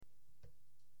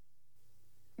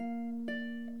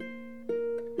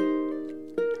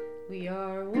We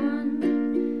are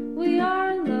one, we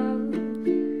are love,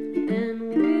 and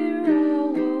we're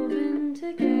all woven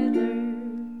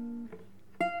together.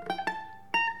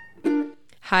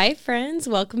 Hi, friends.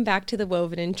 Welcome back to the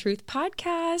Woven in Truth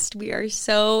podcast. We are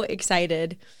so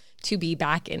excited to be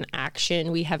back in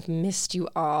action. We have missed you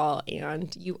all,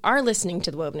 and you are listening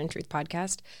to the Woven in Truth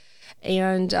podcast.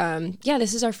 And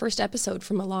this is our first episode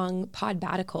from a long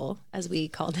podbatical, as we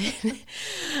called it.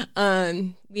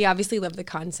 We obviously love the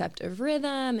concept of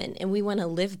rhythm, and we want to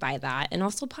live by that and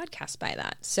also podcast by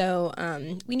that. So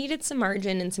we needed some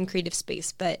margin and some creative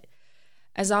space, but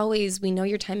as always, we know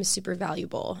your time is super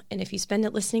valuable. And if you spend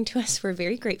it listening to us, we're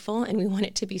very grateful, and we want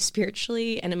it to be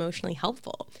spiritually and emotionally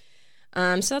helpful.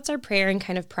 So that's our prayer and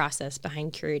kind of process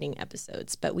behind curating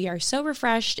episodes. But we are so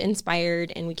refreshed,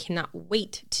 inspired, and we cannot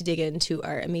wait to dig into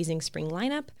our amazing spring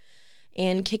lineup.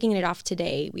 And kicking it off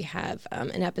today, we have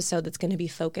an episode that's going to be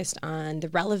focused on the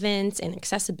relevance and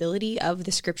accessibility of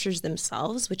the scriptures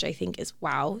themselves, which I think is,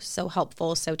 wow, so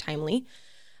helpful, so timely.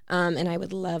 And I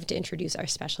would love to introduce our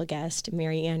special guest,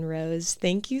 Mary Ann Rose.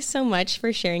 Thank you so much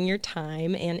for sharing your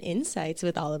time and insights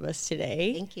with all of us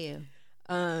today. Thank you.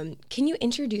 Can you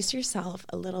introduce yourself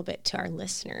a little bit to our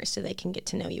listeners so they can get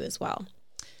to know you as well?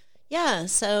 Yeah,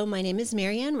 so my name is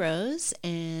Mary Ann Rose,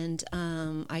 and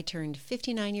I turned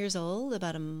 59 years old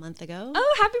about a month ago.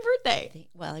 Oh, happy birthday.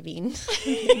 Well, I mean,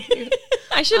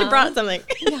 I should have brought something.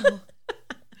 No,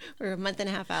 we're a month and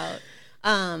a half out.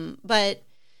 But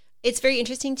it's very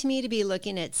interesting to me to be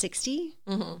looking at 60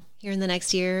 here in the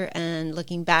next year and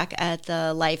looking back at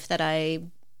the life that I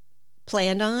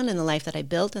planned on and the life that I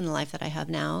built and the life that I have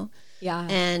now. Yeah.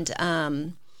 And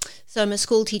so I'm a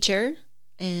school teacher,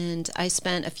 and I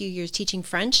spent a few years teaching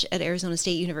French at Arizona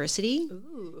State University.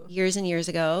 Ooh. Years and years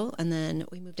ago. And then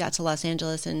we moved out to Los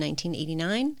Angeles in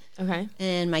 1989. Okay.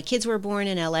 And my kids were born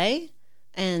in LA.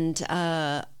 And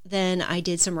then I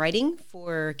did some writing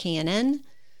for KNN.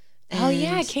 Oh,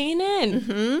 yeah, KNN.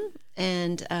 Mm-hmm.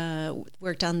 And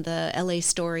worked on the LA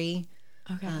Story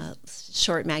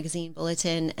short magazine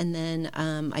bulletin. And then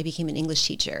I became an English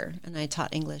teacher, and I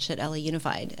taught English at LA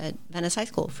Unified at Venice High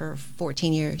School for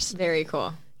 14 years. Very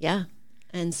cool. Yeah.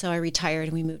 And so I retired,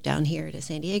 and we moved down here to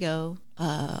San Diego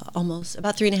almost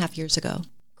about 3.5 years ago.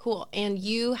 Cool. And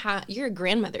you're a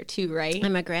grandmother too, right?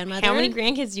 I'm a grandmother. How many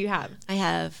grandkids do you have? I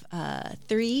have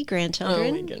 3 grandchildren.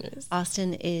 Oh, my goodness.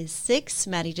 Austin is 6.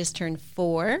 Maddie just turned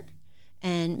 4.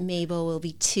 And Mabel will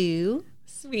be 2.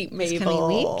 Sweet this Mabel. coming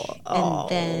week. Oh. And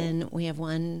then we have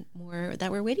one more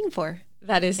that we're waiting for.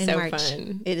 That is in so March.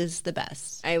 fun. It is the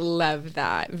best. I love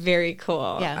that. Very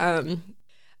cool. Yeah.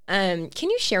 Can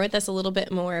you share with us a little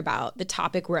bit more about the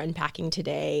topic we're unpacking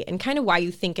today and kind of why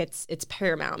you think it's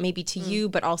paramount, maybe to you,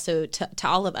 but also to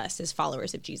all of us as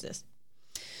followers of Jesus?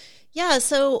 Yeah,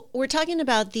 so we're talking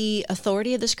about the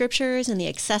authority of the scriptures and the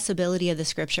accessibility of the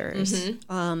scriptures.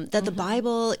 That the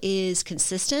Bible is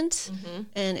consistent,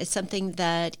 and it's something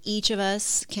that each of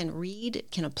us can read,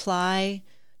 can apply,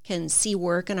 can see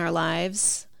work in our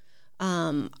lives.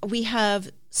 We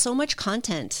have so much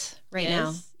content right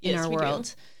now in our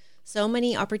world. So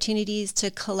many opportunities to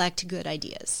collect good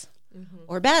ideas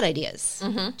or bad ideas,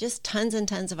 just tons and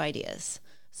tons of ideas.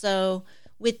 So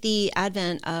with the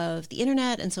advent of the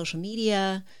internet and social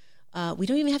media, we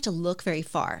don't even have to look very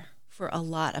far for a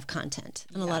lot of content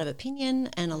and a lot of opinion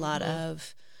and a lot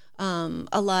of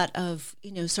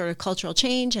sort of cultural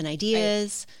change and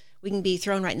ideas. Right. We can be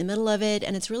thrown right in the middle of it,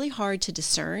 and it's really hard to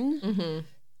discern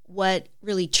what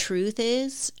really truth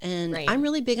is. And I'm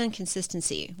really big on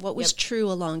consistency. What was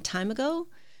true a long time ago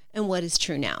and what is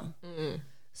true now.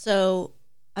 So,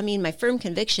 I mean, my firm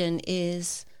conviction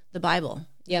is the Bible.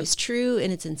 It's true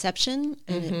in its inception,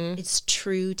 and it's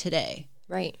true today.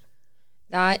 Right.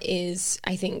 That is,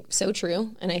 I think, so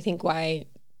true. And I think why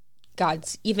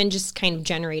God's even just kind of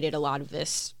generated a lot of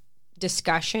this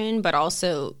discussion, but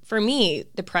also for me,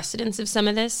 the precedence of some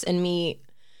of this and me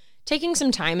taking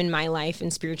some time in my life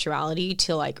and spirituality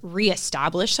to like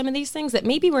reestablish some of these things that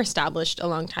maybe were established a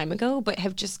long time ago, but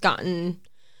have just gotten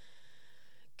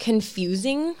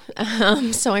confusing.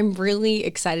 So I'm really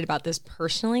excited about this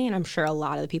personally, and I'm sure a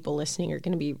lot of the people listening are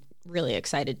going to be really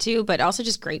excited too, but also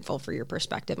just grateful for your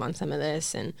perspective on some of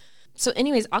this. And so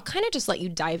anyways, I'll kind of just let you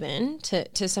dive in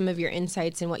to some of your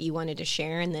insights and what you wanted to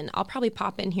share, and then I'll probably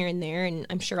pop in here and there, and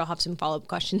I'm sure I'll have some follow-up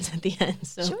questions at the end.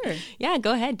 So sure. Yeah,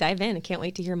 go ahead, dive in. I can't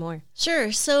wait to hear more.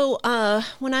 Sure. So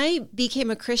when I became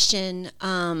a Christian,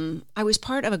 I was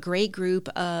part of a great group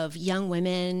of young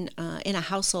women in a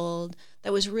household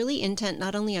that was really intent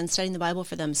not only on studying the Bible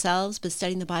for themselves, but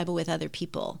studying the Bible with other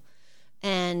people.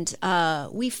 And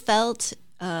we felt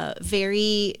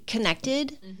very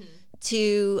connected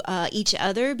to each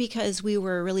other because we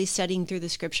were really studying through the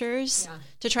scriptures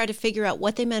to try to figure out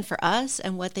what they meant for us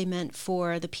and what they meant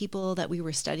for the people that we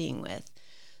were studying with.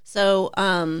 So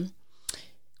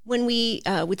when we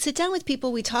would sit down with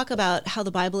people, we talk about how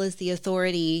the Bible is the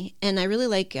authority. And I really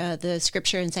like the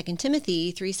scripture in 2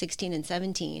 Timothy 3:16 and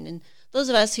 17. And those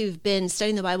of us who've been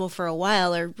studying the Bible for a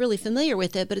while are really familiar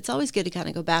with it, but it's always good to kind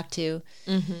of go back to.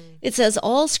 It says,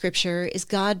 all scripture is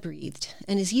God-breathed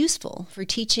and is useful for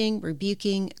teaching,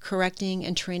 rebuking, correcting,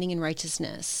 and training in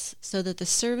righteousness, so that the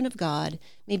servant of God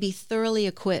may be thoroughly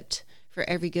equipped for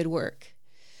every good work.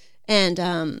 And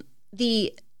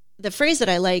the phrase that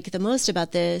I like the most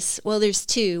about this, well, there's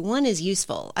two. One is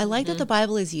useful. I like that the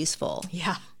Bible is useful.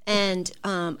 Yeah. And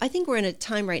I think we're in a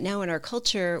time right now in our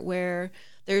culture where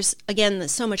there's, again,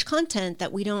 so much content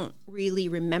that we don't really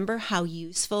remember how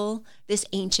useful this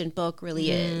ancient book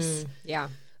really is. Yeah.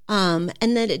 And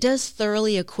that it does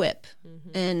thoroughly equip.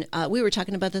 And we were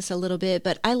talking about this a little bit,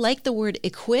 but I like the word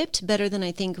equipped better than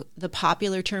I think the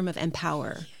popular term of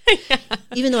empower.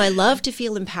 Even though I love to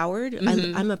feel empowered,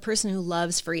 I'm a person who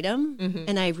loves freedom,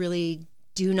 and I really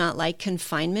do not like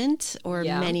confinement or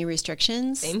many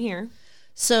restrictions. Same here.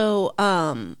 So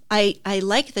I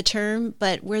like the term,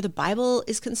 but where the Bible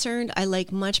is concerned, I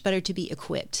like much better to be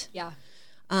equipped. Yeah.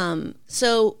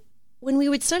 So when we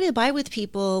would study the Bible with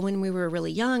people when we were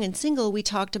really young and single, we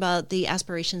talked about the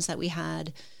aspirations that we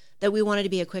had, that we wanted to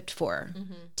be equipped for,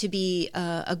 to be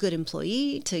a good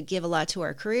employee, to give a lot to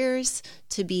our careers,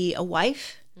 to be a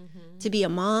wife, to be a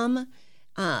mom,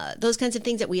 those kinds of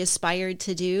things that we aspired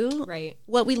to do. Right.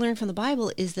 What we learned from the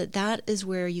Bible is that that is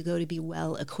where you go to be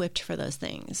well equipped for those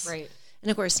things. Right.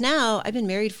 And of course, now I've been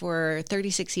married for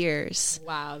 36 years.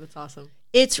 Wow, that's awesome.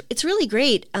 It's really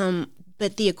great.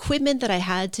 But the equipment that I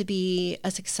had to be a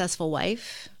successful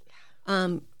wife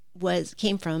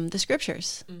came from the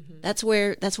scriptures. That's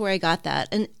where I got that.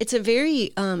 And it's a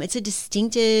very it's a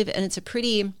distinctive, and it's a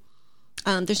pretty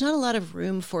there's not a lot of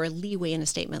room for leeway in a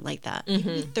statement like that. You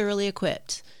can be thoroughly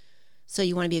equipped. So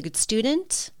you want to be a good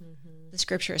student, the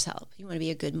scriptures help. You want to be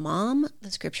a good mom,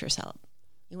 the scriptures help.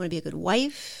 You want to be a good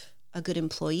wife, a good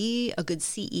employee, a good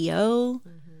CEO.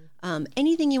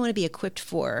 Anything you want to be equipped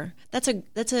for. That's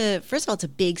a first of all, it's a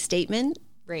big statement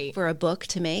for a book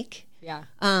to make. Yeah.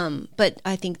 But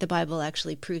I think the Bible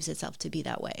actually proves itself to be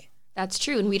that way. That's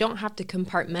true. And we don't have to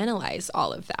compartmentalize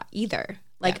all of that either.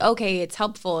 Like, okay, it's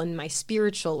helpful in my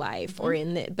spiritual life or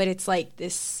but it's like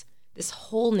this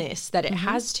wholeness that it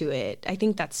has to it. I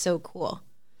think that's so cool.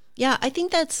 Yeah, I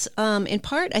think that's, in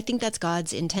part, I think that's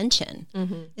God's intention,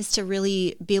 is to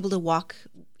really be able to walk,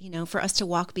 for us to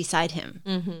walk beside him,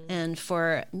 and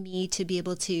for me to be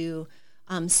able to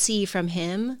see from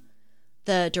him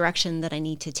the direction that I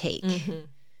need to take.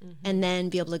 And then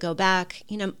be able to go back.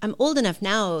 I'm old enough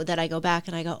now that I go back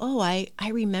and I go, oh, I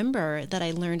remember that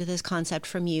I learned this concept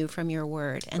from you, from your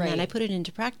word. And then I put it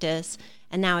into practice,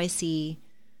 and now I see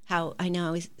how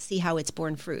it's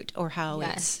borne fruit, or how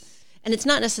and it's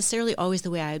not necessarily always the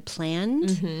way I had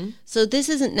planned. So this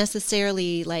isn't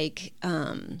necessarily like,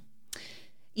 I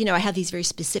have these very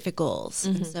specific goals.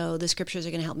 And so the scriptures are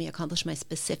going to help me accomplish my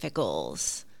specific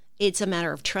goals. It's a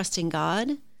matter of trusting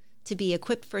God to be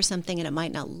equipped for something, and it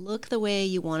might not look the way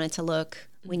you want it to look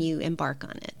when you embark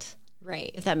on it.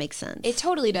 Right. If that makes sense. It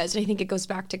totally does. And I think it goes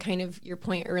back to kind of your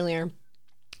point earlier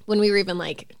when we were even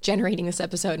like generating this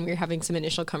episode and we were having some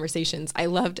initial conversations. I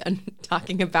loved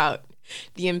talking about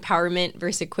the empowerment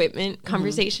versus equipment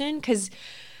conversation, because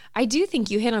I do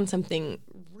think you hit on something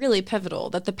really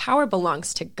pivotal, that the power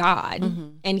belongs to God,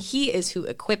 and he is who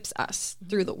equips us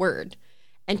through the word.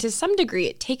 And to some degree,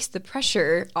 it takes the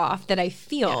pressure off that I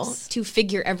feel to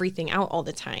figure everything out all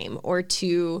the time, or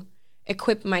to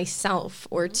equip myself,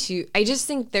 or to, I just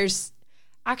think there's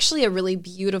actually a really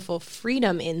beautiful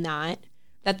freedom in that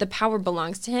the power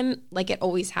belongs to him, like it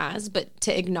always has, but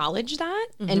to acknowledge that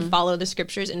and follow the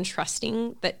scriptures and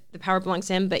trusting that the power belongs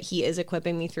to him, but he is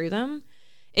equipping me through them,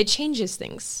 it changes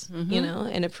things,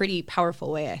 in a pretty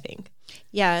powerful way, I think.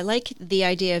 Yeah, I like the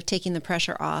idea of taking the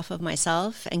pressure off of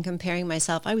myself and comparing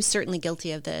myself. I was certainly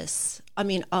guilty of this. I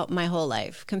mean, my whole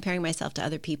life, comparing myself to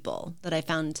other people that I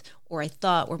found or I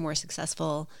thought were more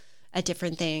successful at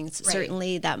different things. Right.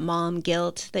 Certainly that mom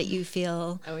guilt that you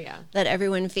feel, that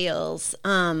everyone feels.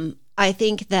 I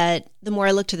think that the more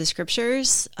I look to the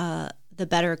scriptures, the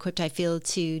better equipped I feel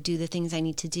to do the things I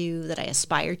need to do, that I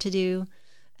aspire to do,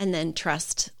 and then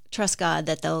trust God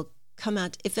that they'll come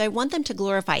out. If I want them to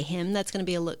glorify him, that's going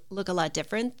to be look a lot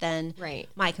different than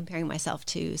my comparing myself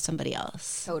to somebody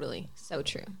else. Totally. So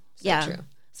true. True.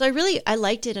 So I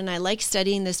liked it, and I like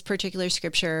studying this particular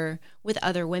scripture with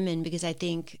other women because I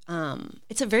think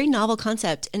it's a very novel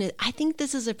concept, and I think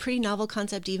this is a pretty novel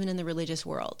concept even in the religious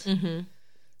world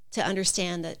to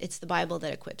understand that it's the Bible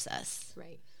that equips us.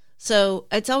 Right. So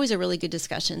it's always a really good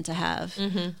discussion to have.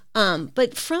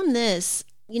 But from this,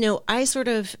 I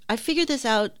figured this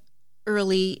out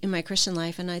early in my Christian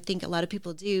life, and I think a lot of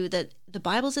people do, that the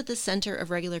Bible's at the center of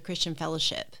regular Christian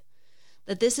fellowship.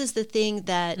 That this is the thing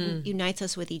that unites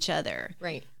us with each other.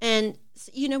 Right. And,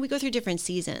 we go through different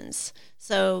seasons.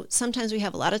 So sometimes we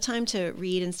have a lot of time to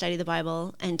read and study the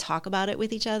Bible and talk about it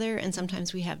with each other. And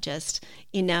sometimes we have just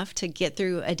enough to get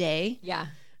through a day. Yeah.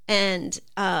 And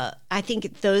I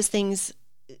think those things,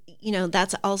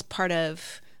 that's all part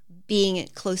of being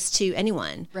close to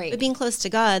anyone. Right. But being close to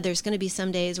God, there's going to be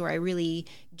some days where I really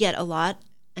get a lot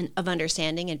of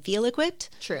understanding and feel equipped.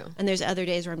 True. And there's other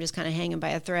days where I'm just kind of hanging by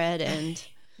a thread and,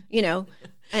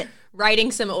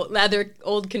 writing some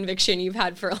old conviction you've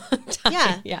had for a long time.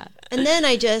 Yeah. Yeah. And then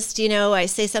I just, I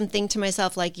say something to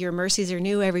myself like, your mercies are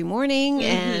new every morning,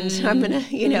 and I'm going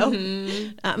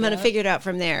to, I'm going to figure it out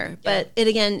from there. But it,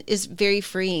 again, is very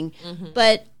freeing.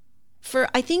 But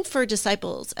I think for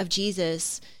disciples of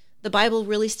Jesus, the Bible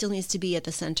really still needs to be at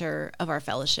the center of our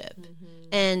fellowship.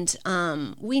 And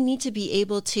we need to be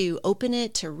able to open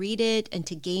it, to read it, and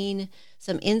to gain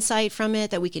some insight from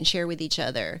it that we can share with each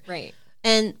other. Right.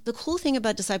 And the cool thing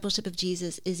about discipleship of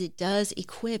Jesus is it does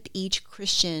equip each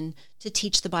Christian to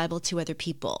teach the Bible to other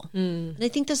people. And I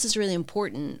think this is really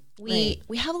important. We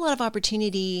have a lot of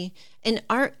opportunity, and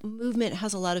our movement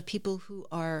has a lot of people who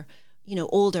are,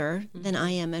 older than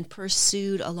I am and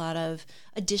pursued a lot of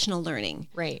additional learning.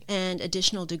 Right. And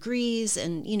additional degrees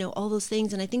and, all those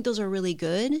things. And I think those are really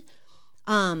good.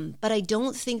 But I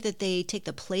don't think that they take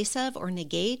the place of or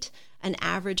negate an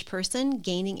average person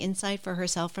gaining insight for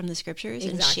herself from the scriptures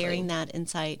and sharing that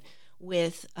insight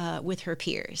with her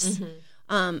peers.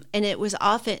 And it's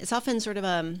often sort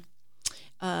of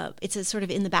it's a sort of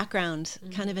in the background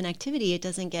kind of an activity. It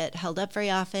doesn't get held up very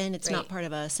often. It's not part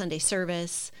of a Sunday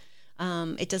service.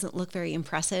 It doesn't look very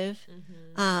impressive.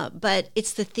 But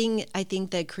it's the thing I think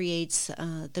that creates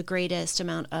the greatest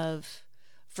amount of,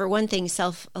 for one thing,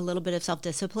 a little bit of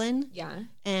self-discipline. Yeah.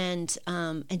 And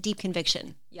deep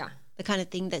conviction. Yeah. The kind of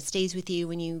thing that stays with you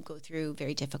when you go through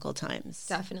very difficult times.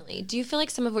 Definitely. Do you feel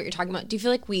like some of what you're talking about, do you feel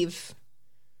like we've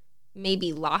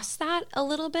maybe lost that a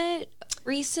little bit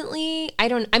recently?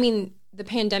 The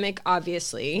pandemic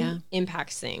obviously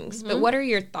impacts things, but what are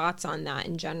your thoughts on that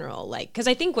in general? Like, because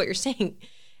I think what you're saying,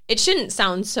 it shouldn't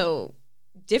sound so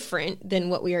different than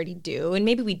what we already do. And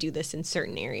maybe we do this in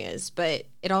certain areas, but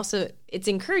it's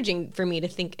encouraging for me to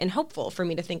think, and hopeful for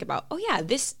me to think about, oh yeah,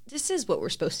 this is what we're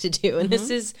supposed to do. And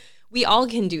we all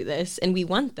can do this, and we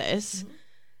want this.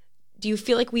 Do you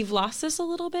feel like we've lost this a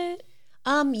little bit?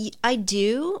 I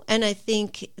do. And I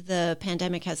think the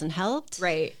pandemic hasn't helped.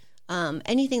 Right.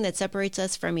 Anything that separates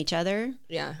us from each other,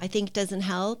 I think doesn't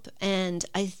help. And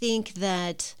I think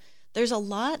that there's a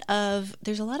lot of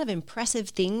impressive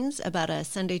things about a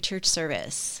Sunday church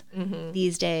service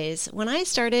these days. When I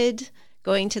started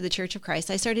going to the Church of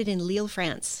Christ, I started in Lille,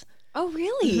 France. Oh,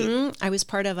 really? I was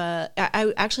part of I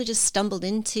actually just stumbled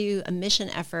into a mission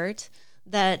effort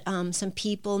that some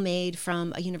people made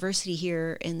from a university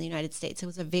here in the United States. It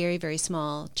was a very, very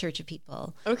small church of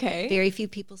people. Okay. Very few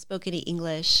people spoke any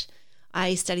English.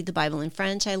 I studied the Bible in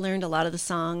French. I learned a lot of the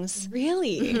songs.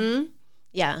 Really?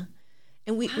 Yeah.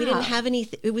 And we didn't have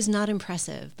anything. It was not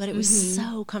impressive, but it was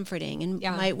so comforting.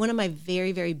 And one of my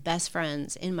very, very best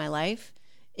friends in my life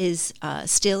is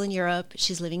still in Europe.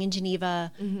 She's living in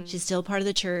Geneva. She's still part of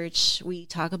the church. We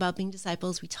talk about being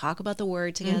disciples. We talk about the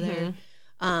word together.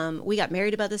 We got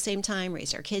married about the same time,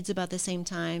 raised our kids about the same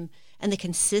time. And the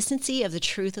consistency of the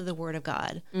truth of the word of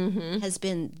God has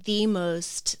been the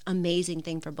most amazing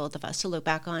thing for both of us to look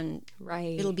back on.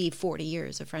 Right. It'll be 40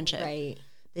 years of friendship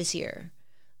this year.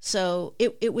 So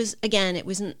it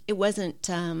wasn't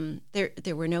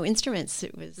there were no instruments.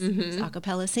 It was a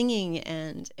cappella singing,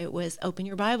 and it was open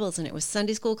your Bibles, and it was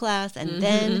Sunday school class, and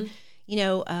then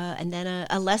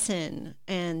a lesson.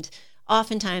 And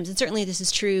oftentimes, and certainly this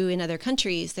is true in other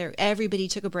countries, everybody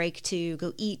took a break to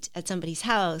go eat at somebody's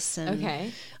house. And,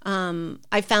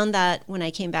 I found that when I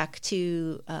came back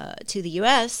to the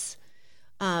U.S.,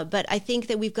 but I think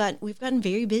that we've gotten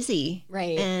very busy,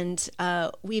 right? And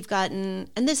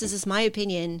and this is just my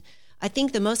opinion, I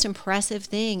think the most impressive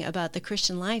thing about the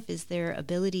Christian life is their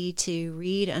ability to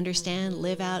read, understand,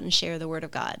 live out, and share the Word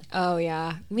of God. Oh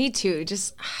yeah, me too.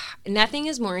 Just nothing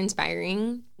is more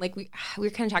inspiring. Like we were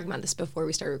kind of talking about this before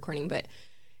we started recording, but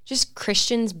just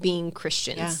Christians being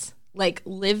Christians. like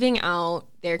living out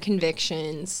their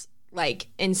convictions, like,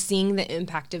 and seeing the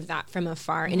impact of that from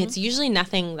afar. And it's usually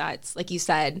nothing that's, like you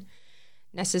said,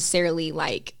 necessarily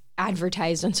like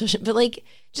advertised on social, but like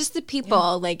just the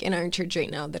people like in our church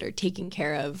right now that are taking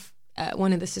care of,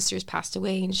 one of the sisters passed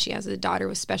away and she has a daughter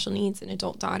with special needs, an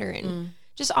adult daughter, and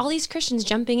just all these Christians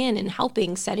jumping in and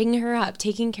helping, setting her up,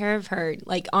 taking care of her,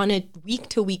 like on a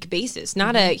week-to-week basis.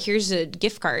 Not a, here's a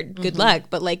gift card, good luck,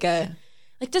 but like a,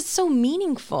 like that's so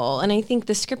meaningful. And I think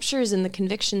the scriptures and the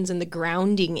convictions and the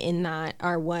grounding in that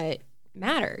are what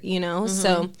matter, you know?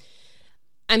 So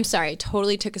I'm sorry, I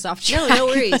totally took us off track. No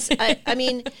worries. I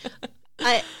mean,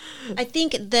 I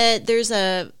think that there's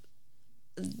a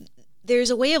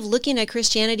way of looking at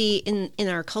Christianity in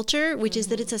our culture, which is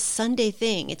that it's a Sunday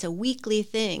thing, it's a weekly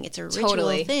thing, it's a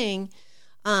ritual thing.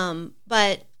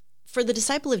 But for the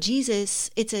disciple of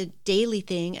Jesus, it's a daily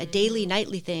thing, a daily,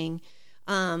 nightly thing,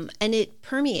 and it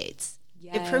permeates.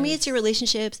 Yes. It permeates your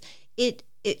relationships.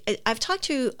 I've talked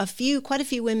to quite a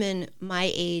few women my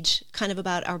age, kind of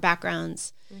about our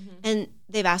backgrounds, and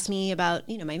they've asked me about,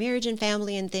 you know, my marriage and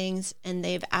family and things, and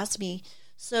they've asked me,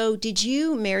 so did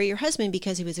you marry your husband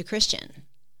because he was a Christian?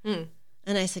 And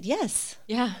I said, yes.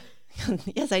 Yeah.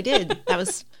 Yes, I did. That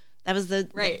was the,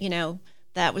 right. You know,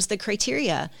 that was the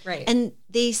criteria. Right. And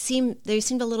they seemed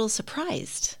a little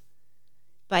surprised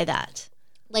by that.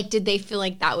 Like, did they feel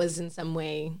like that was in some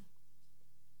way,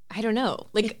 I don't know,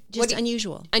 like just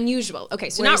unusual. Unusual. Okay.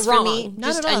 So Whereas not wrong, for me, not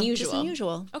just at all. unusual. Just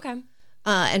unusual. Okay.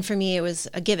 And for me, it was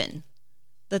a given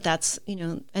that's, you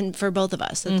know, and for both of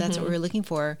us, that's what we were looking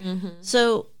for.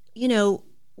 So, you know,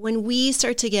 when we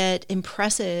start to get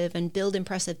impressive and build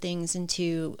impressive things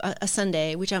into a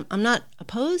Sunday, which I'm not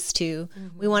opposed to,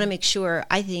 we want to make sure,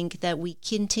 I think, that we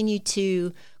continue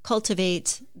to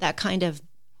cultivate that kind of,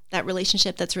 that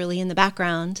relationship that's really in the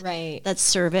background. Right. That's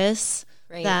service.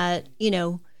 Right. That, you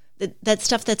know, that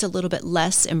stuff that's a little bit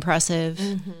less impressive,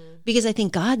 because I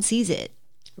think God sees it.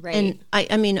 Right. And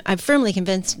I mean, I'm firmly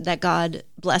convinced that God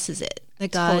blesses it,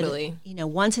 that God, Totally. you know,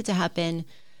 wants it to happen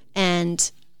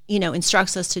and, you know,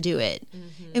 instructs us to do it.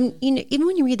 And, you know, even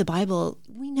when you read the Bible,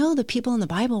 we know the people in the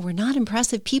Bible were not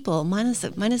impressive people, minus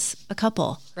a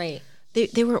couple. Right.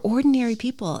 They were ordinary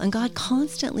people, and God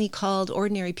constantly called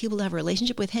ordinary people to have a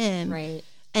relationship with Him, Right.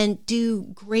 and do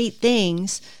great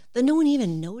things that no one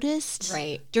even noticed,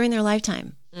 Right. during their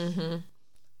lifetime.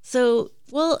 So,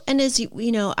 well, and as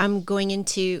you know, I'm going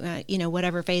into you know,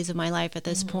 whatever phase of my life at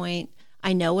this point.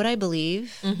 I know what I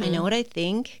believe, I know what I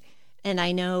think, and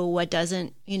I know what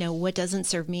doesn't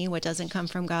serve me, what doesn't come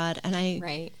from God, and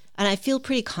I feel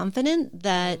pretty confident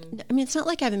that, I mean, it's not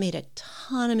like I haven't made a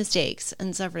ton of mistakes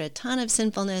and suffered a ton of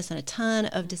sinfulness and a ton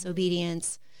of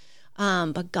disobedience,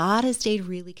 but God has stayed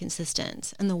really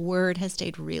consistent, and the Word has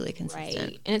stayed really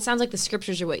consistent. Right. And it sounds like the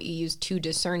scriptures are what you use to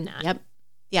discern that. Yep.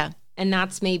 Yeah. And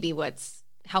that's maybe what's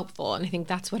helpful. And I think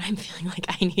that's what I'm feeling like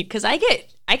I need. Because I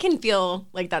can feel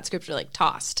like that scripture like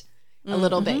tossed a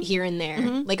little bit here and there.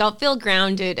 Like I'll feel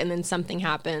grounded and then something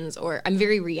happens, or I'm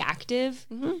very reactive,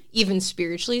 even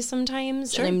spiritually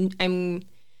sometimes. Sure. And I'm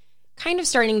kind of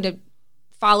starting to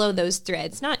follow those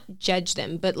threads, not judge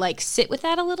them, but like sit with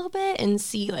that a little bit and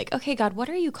see like, okay, God, what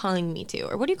are you calling me to?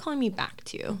 Or what are you calling me back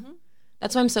to?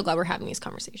 That's why I'm so glad we're having these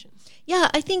conversations. Yeah,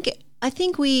 I think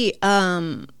we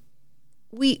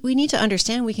need to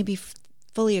understand we can be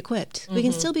fully equipped. We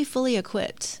can still be fully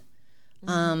equipped.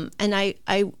 And I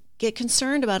get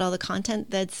concerned about all the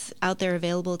content that's out there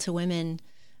available to women,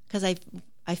 because I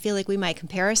feel like we might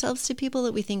compare ourselves to people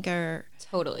that we think are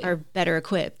better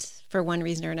equipped for one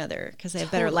reason or another, because they have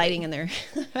better lighting in their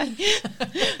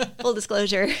full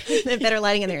disclosure, they have better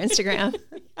lighting in their Instagram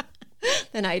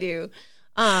than I do.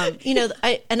 You know,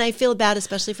 I feel bad,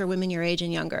 especially for women your age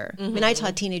and younger. I mean, I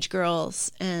taught teenage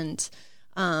girls, and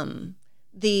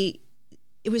it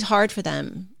was hard for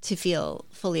them to feel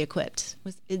fully equipped.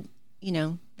 You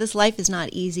know, this life is not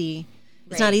easy.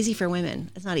 It's not easy for women.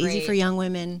 It's not easy for young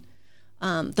women.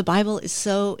 The Bible is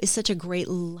such a great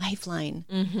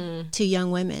lifeline to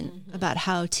young women about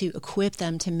how to equip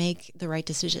them to make the right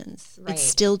decisions. Right. It's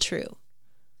still true.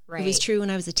 Right. It was true when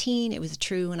I was a teen. It was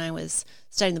true when I was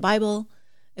studying the Bible.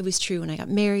 It was true when I got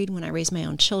married, when I raised my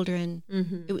own children.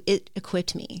 It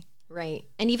equipped me. Right.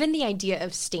 And even the idea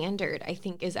of standard, I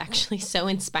think, is actually so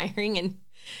inspiring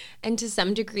and to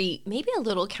some degree, maybe a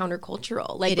little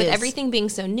countercultural. Like with everything being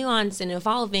so nuanced and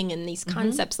evolving and these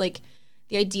concepts, like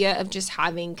the idea of just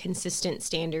having consistent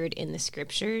standard in the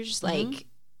scriptures, like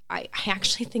I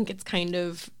actually think it's kind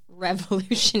of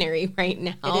revolutionary right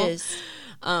now. It is.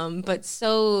 But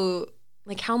so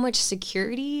like how much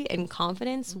security and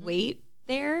confidence wait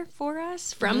there for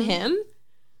us from him.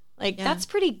 Like that's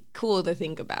pretty cool to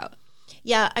think about.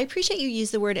 Yeah, I appreciate you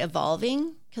use the word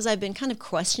evolving because I've been kind of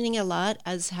questioning it a lot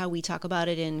as how we talk about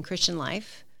it in Christian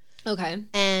life. Okay.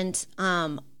 And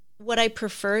what I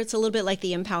prefer, it's a little bit like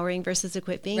the empowering versus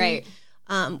equipping. Right.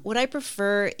 What I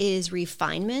prefer is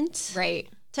refinement Right.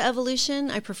 to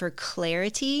evolution. I prefer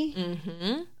clarity.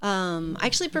 Mm-hmm. I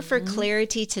actually prefer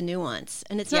clarity to nuance.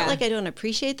 And it's not Yeah. like I don't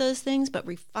appreciate those things, but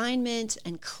refinement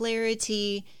and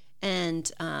clarity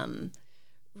and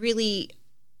really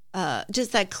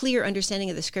just that clear understanding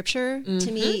of the scripture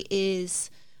to me is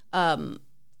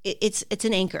it's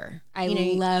an anchor. I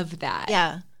love that.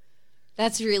 Yeah.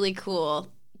 That's really cool.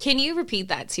 Can you repeat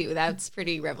that too? That's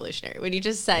pretty revolutionary. When you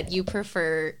just said you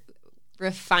prefer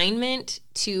refinement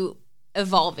to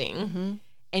evolving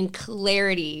and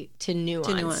clarity to nuance.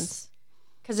 To nuance.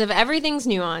 Because if everything's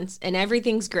nuance and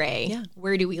everything's gray, Yeah.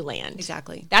 where do we land?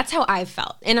 Exactly. That's how I've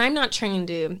felt. And I'm not trying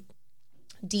to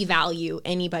devalue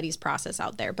anybody's process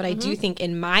out there, but I do think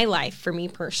in my life, for me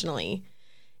personally,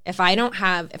 if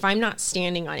I'm not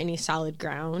standing on any solid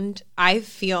ground, I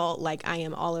feel like I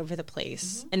am all over the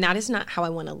place. And that is not how I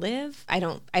want to live. I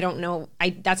don't know.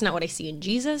 That's not what I see in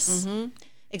Jesus.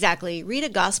 Exactly. Read a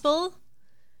gospel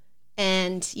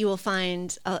and you will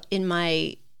find in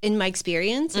my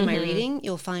experience, in my reading,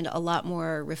 you'll find a lot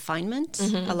more refinement,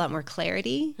 a lot more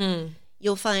clarity.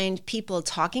 You'll find people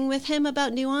talking with him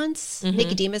about nuance.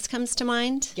 Nicodemus comes to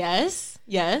mind. Yes.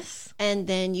 Yes. And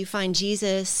then you find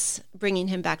Jesus bringing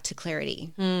him back to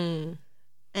clarity.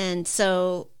 And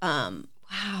so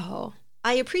Wow.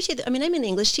 I appreciate I'm an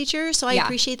English teacher, so I Yeah.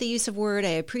 appreciate the use of word. I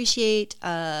appreciate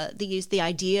the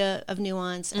idea of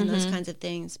nuance and those kinds of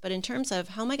things. But in terms of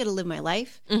how am I going to live my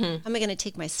life? How am I going to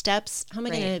take my steps? How am I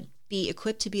going to be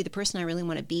equipped to be the person I really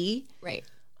want to be? Right.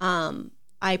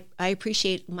 I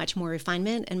appreciate much more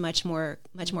refinement and much more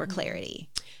clarity.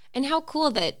 And how cool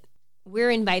that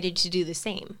we're invited to do the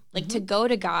same. Like to go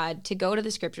to God, to go to the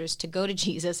scriptures, to go to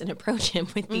Jesus and approach him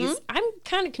with these. I'm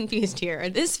kind of confused here.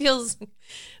 This feels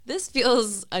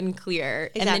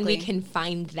unclear. And then we Exactly. can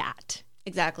find that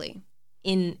Exactly.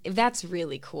 that's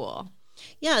really cool.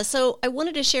 Yeah, so I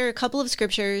wanted to share a couple of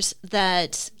scriptures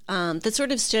that that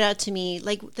sort of stood out to me.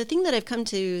 Like the thing that I've come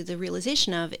to the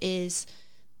realization of is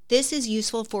this is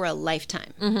useful for a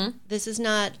lifetime. This is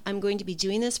not, I'm going to be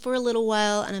doing this for a little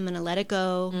while and I'm going to let it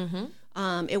go.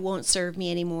 It won't serve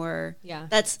me anymore. Yeah.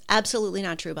 That's absolutely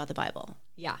not true about the Bible.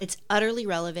 Yeah. It's utterly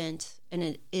relevant and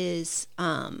it is,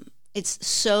 it's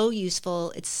so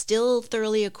useful. It still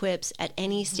thoroughly equips at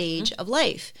any stage of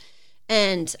life.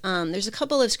 And there's a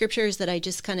couple of scriptures that I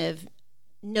just kind of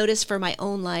noticed for my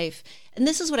own life. And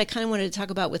this is what I kind of wanted to talk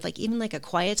about with even a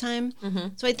quiet time.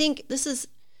 So I think this is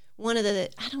one of the,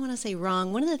 I don't want to say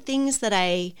wrong, one of the things that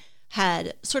I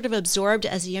had sort of absorbed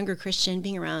as a younger Christian,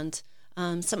 being around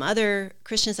some other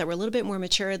Christians that were a little bit more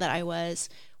mature than I was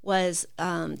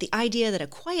the idea that a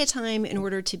quiet time, in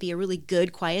order to be a really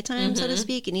good quiet time, so to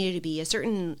speak, it needed to be a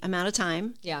certain amount of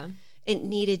time. Yeah. It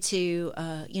needed to,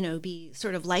 be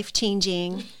sort of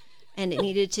life-changing, and it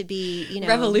needed to be,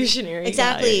 Revolutionary.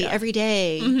 Exactly, Yeah. every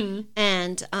day.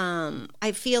 And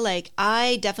I feel like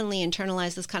I definitely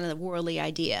internalized this kind of worldly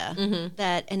idea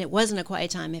that, and it wasn't a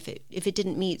quiet time if it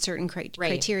didn't meet certain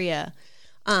criteria.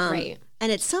 Right.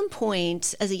 And at some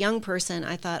point, as a young person,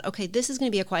 I thought, okay, this is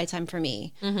going to be a quiet time for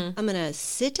me. I'm going to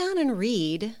sit down and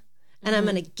read, and I'm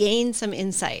going to gain some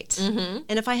insight. And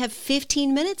if I have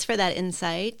 15 minutes for that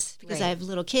insight, because I have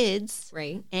little kids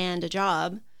Right. and a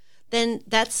job, then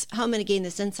that's how I'm going to gain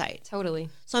this insight. Totally.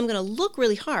 So I'm going to look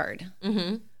really hard.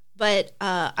 But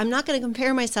I'm not going to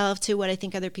compare myself to what I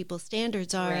think other people's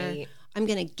standards are. Right. I'm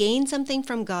going to gain something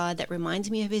from God that reminds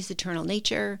me of his eternal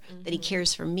nature, that he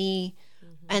cares for me,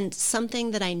 and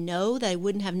something that I know that I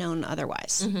wouldn't have known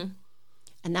otherwise.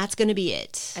 And that's going to be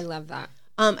it. I love that.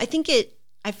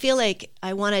 I feel like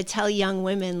I want to tell young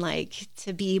women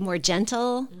to be more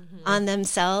gentle on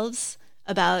themselves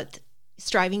about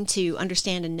striving to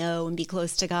understand and know and be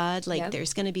close to God.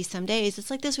 There's going to be some days, it's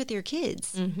like this with your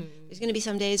kids. There's going to be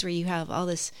some days where you have all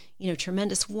this,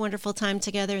 tremendous, wonderful time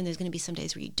together. And there's going to be some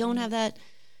days where you don't have that.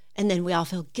 And then we all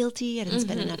feel guilty. I didn't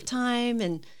spend enough time,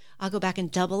 and I'll go back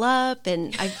and double up,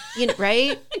 and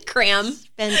right? Cram.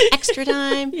 Spend extra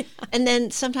time. And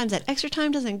then sometimes that extra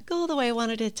time doesn't go the way I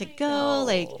wanted it to go.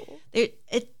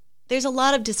 There's a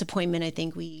lot of disappointment, I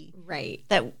think Right.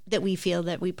 that we feel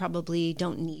that we probably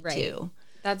don't need to.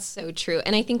 That's so true.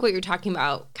 And I think what you're talking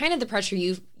about, kind of the pressure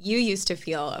you used to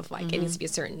feel of it needs to be a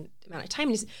certain amount of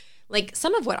time. Is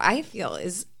some of what I feel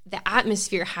is the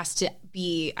atmosphere has to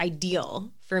be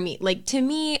ideal for me. To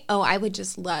me, I would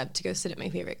just love to go sit at my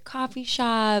favorite coffee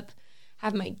shop,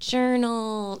 have my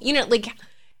journal,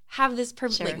 have this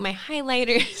perfect, Sure. like my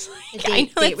highlighters.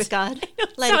 Like, Date with God.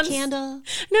 Light a candle.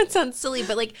 I know it sounds silly,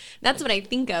 but like that's what I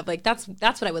think of. Like that's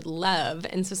what I would love.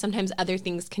 And so sometimes other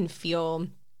things can feel,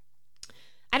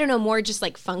 I don't know, more just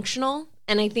like functional.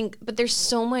 And I think, but there's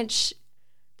so much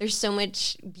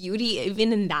beauty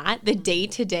even in that, the day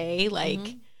to day,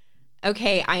 like,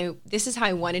 okay, this is how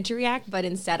I wanted to react, but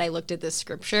instead I looked at the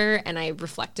scripture and I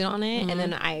reflected on it and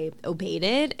then I obeyed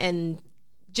it. And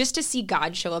just to see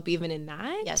God show up even in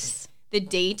that. Yes. The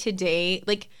day to day,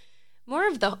 like more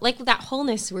of the, like that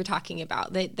wholeness we're talking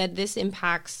about, that this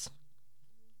impacts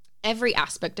every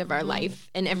aspect of our life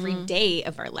and every day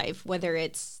of our life, whether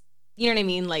it's, you know what I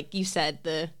mean? Like you said,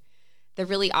 the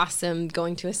really awesome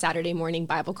going to a Saturday morning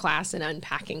Bible class and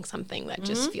unpacking something that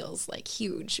just feels like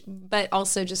huge, but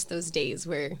also just those days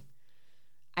where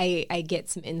I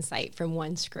get some insight from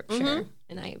one scripture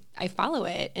and I follow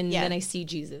it and then I see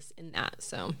Jesus in that.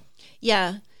 So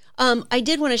Yeah. I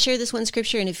did want to share this one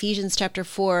scripture in Ephesians chapter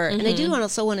 4. And I do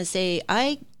also want to say,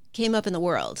 I came up in the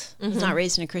world. I was not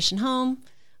raised in a Christian home.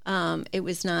 It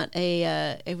was not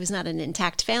an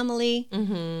intact family.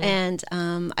 And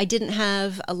I didn't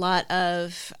have a lot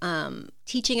of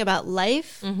teaching about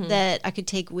life that I could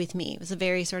take with me. It was a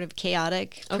very sort of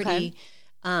chaotic, pretty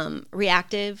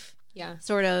reactive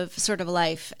sort of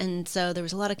life. And so there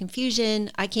was a lot of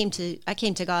confusion. I came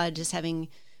to God just having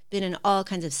been in all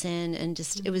kinds of sin, and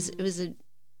just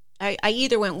I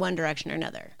either went one direction or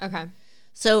another. okay.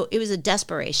 So it was a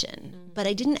desperation, but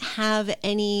I didn't have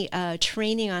any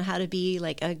training on how to be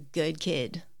like a good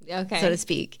kid, Okay. so to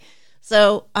speak.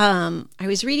 So I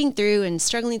was reading through and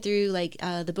struggling through like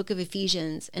the book of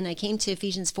Ephesians, and I came to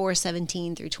Ephesians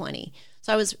 4:17 through 20.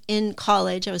 So I was in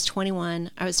college. I was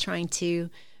 21. I was trying to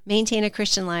maintain a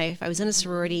Christian life. I was in a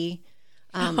sorority.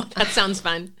 That sounds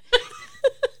fun.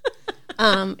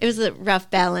 It was a rough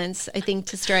balance, I think,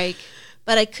 to strike.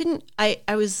 But I couldn't, I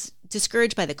was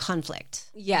discouraged by the conflict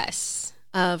Yes.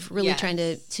 of really Yes. trying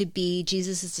to be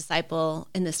Jesus' disciple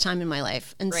in this time in my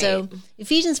life. And so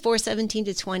Ephesians 4:17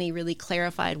 to 20 really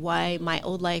clarified why my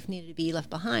old life needed to be left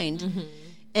behind.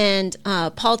 And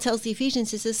Paul tells the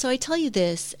Ephesians, he says, "So I tell you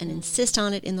this and insist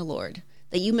on it in the Lord,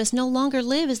 that you must no longer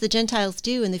live as the Gentiles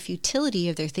do in the futility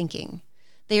of their thinking.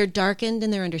 They are darkened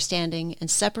in their understanding and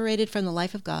separated from the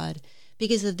life of God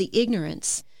because of the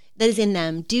ignorance that is in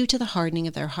them due to the hardening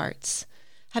of their hearts.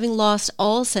 Having lost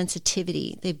all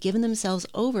sensitivity, they've given themselves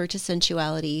over to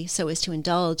sensuality so as to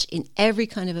indulge in every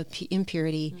kind of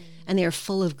impurity, and they are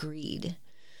full of greed."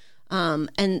 And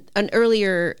an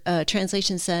earlier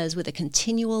translation says, "with a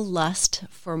continual lust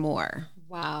for more."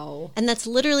 Wow. And that's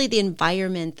literally the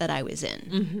environment that I was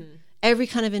in. Every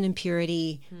kind of an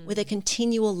impurity with a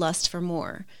continual lust for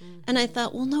more. And I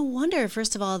thought, well, no wonder,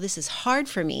 first of all, this is hard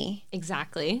for me,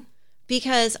 Exactly.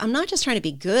 because I'm not just trying to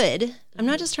be good. I'm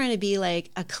not just trying to be like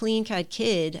a clean-cut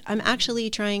kid. I'm actually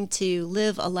trying to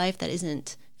live a life that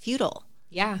isn't futile.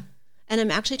 Yeah. And I'm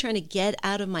actually trying to get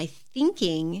out of my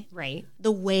thinking Right.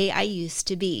 the way I used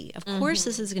to be. Of course,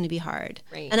 this is going to be hard.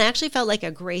 Right. And I actually felt like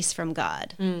a grace from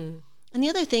God. And the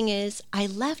other thing is, I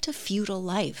left a futile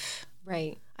life.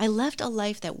 Right. I left a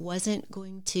life that wasn't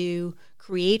going to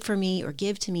create for me or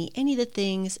give to me any of the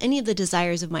things, any of the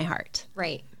desires of my heart.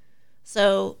 Right.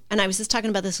 So, and I was just talking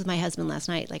about this with my husband last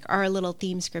night. Like, our little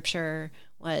theme scripture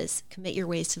was, "Commit your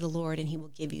ways to the Lord and he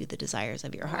will give you the desires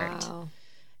of your heart." Wow.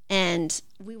 And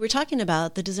we were talking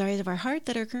about the desires of our heart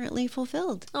that are currently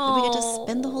fulfilled. That we got to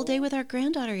spend the whole day with our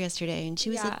granddaughter yesterday, and she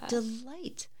was a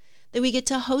delight. That we get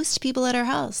to host people at our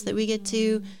house, that we get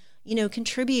to,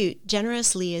 contribute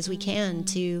generously as we can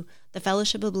to the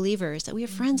fellowship of believers, that we have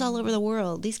friends all over the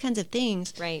world, these kinds of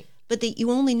things. Right. But that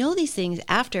you only know these things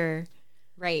after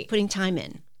Right. putting time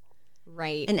in.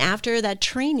 Right. And after that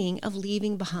training of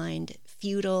leaving behind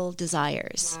futile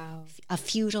desires, Wow. a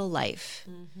futile life.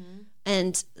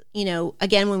 And,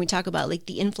 again, when we talk about like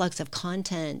the influx of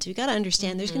content, we got to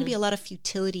understand there's going to be a lot of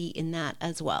futility in that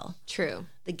as well. True.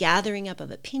 The gathering up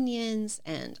of opinions,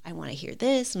 and I want to hear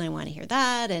this and I want to hear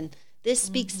that, and this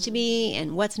speaks to me,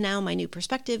 and what's now my new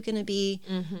perspective going to be.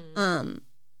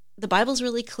 The Bible's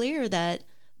really clear that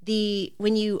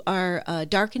when you are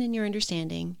darkened in your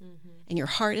understanding and your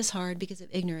heart is hard because of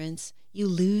ignorance, you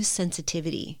lose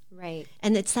sensitivity. Right.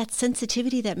 And it's that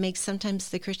sensitivity that makes sometimes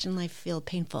the Christian life feel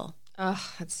painful,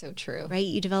 Oh, that's so true. right?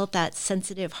 You develop that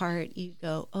sensitive heart. You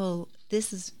go, oh,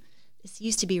 this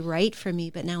used to be right for me,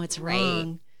 but now it's Right.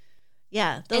 wrong.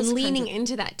 Yeah. And those kinds leaning of-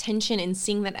 into that tension and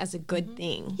seeing that as a good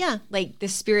thing. Yeah. Like the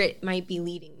Spirit might be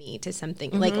leading me to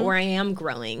something, like, or I am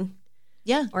growing.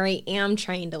 Yeah. or I am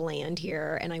trying to land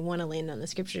here and I want to land on the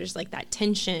scriptures, like that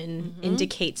tension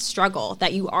indicates struggle,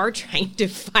 that you are trying to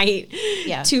fight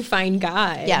to find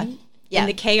God in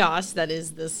the chaos that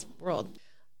is this world.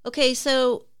 Okay,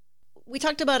 so we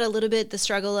talked about a little bit the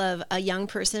struggle of a young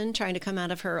person trying to come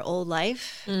out of her old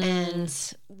life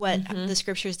and what the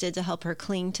scriptures did to help her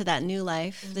cling to that new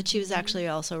life that she was actually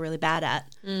also really bad at.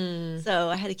 So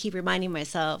I had to keep reminding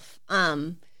myself,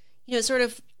 sort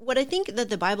of what I think that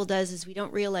the Bible does is we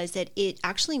don't realize that it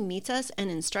actually meets us and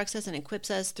instructs us and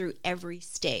equips us through every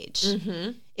stage.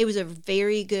 It was a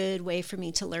very good way for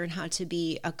me to learn how to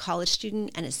be a college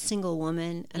student and a single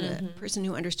woman and a person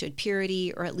who understood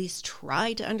purity, or at least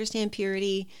tried to understand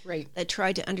purity, that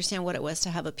tried to understand what it was to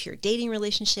have a pure dating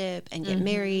relationship and get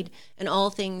married, and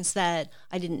all things that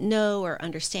I didn't know or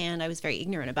understand, I was very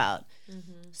ignorant about.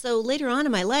 So later on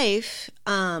in my life,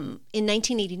 in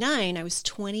 1989, I was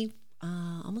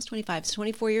almost 25, so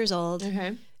 24 years old,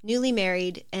 newly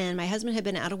married, and my husband had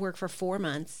been out of work for 4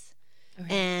 months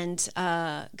and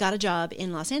got a job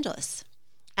in Los Angeles.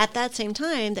 At that same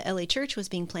time, the LA church was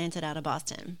being planted out of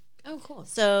Boston. Oh, cool.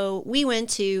 So we went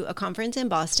to a conference in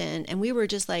Boston, and we were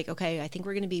just like, okay, I think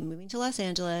we're going to be moving to Los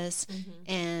Angeles,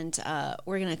 and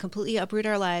we're going to completely uproot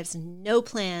our lives. No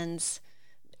plans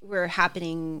were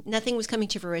happening. Nothing was coming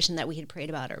to fruition that we had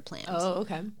prayed about or planned. Oh,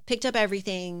 okay. Picked up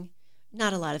everything.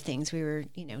 Not a lot of things. We were,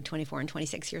 24 and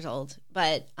 26 years old,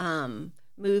 but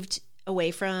moved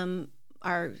away from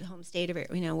our home state of,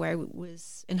 where I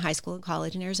was in high school and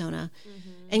college in Arizona,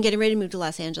 and getting ready to move to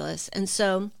Los Angeles. And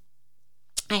so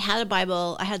I had a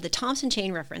Bible. I had the Thompson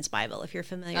Chain Reference Bible, if you're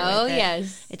familiar with it. Oh,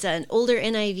 yes. It's an older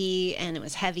NIV, and it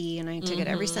was heavy, and I took it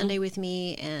every Sunday with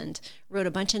me and wrote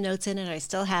a bunch of notes in it. I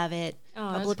still have it. A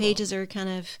couple of pages are kind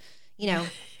of,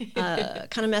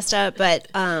 kind of messed up. But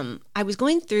I was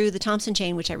going through the Thompson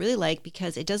Chain, which I really like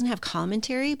because it doesn't have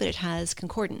commentary, but it has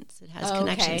concordance. It has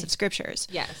connections of scriptures.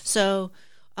 Yes. So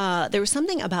there was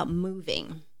something about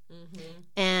moving.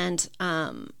 And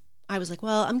I was like,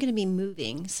 well, I'm going to be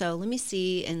moving. So let me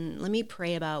see and let me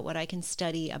pray about what I can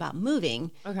study about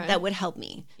moving that would help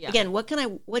me. Yeah. Again,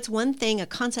 what's one thing, a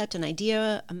concept, an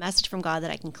idea, a message from God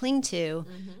that I can cling to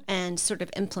and sort of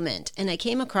implement? And I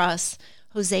came across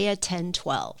Hosea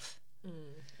 10:12.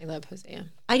 I love Hosea.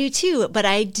 I do too, but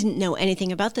I didn't know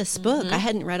anything about this book. I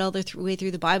hadn't read all the way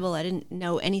through the Bible. I didn't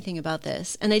know anything about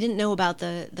this. And I didn't know about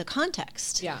the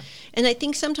context. Yeah. And I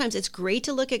think sometimes it's great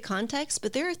to look at context,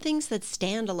 but there are things that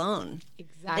stand alone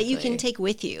that you can take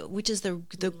with you, which is the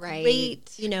great,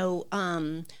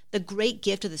 the great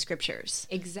gift of the scriptures.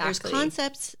 Exactly. There's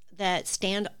concepts that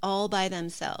stand all by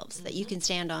themselves that you can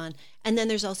stand on. And then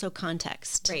there's also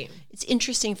context. Right. It's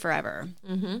interesting forever.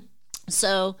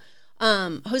 So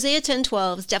Hosea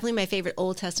 10:12 is definitely my favorite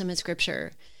Old Testament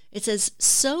scripture. It says,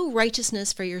 sow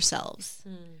righteousness for yourselves,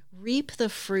 reap the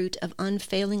fruit of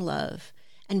unfailing love,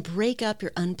 and break up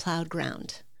your unplowed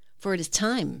ground. For it is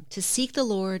time to seek the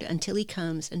Lord until he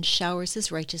comes and showers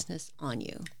his righteousness on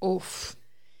you. Oof.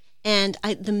 And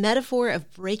the metaphor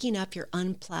of breaking up your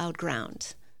unplowed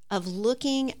ground, of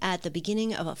looking at the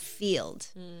beginning of a field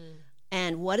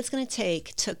and what it's going to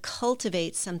take to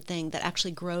cultivate something that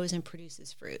actually grows and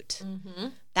produces fruit.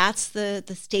 That's the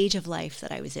stage of life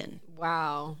that I was in.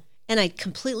 Wow. And I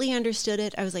completely understood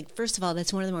it. I was like, first of all,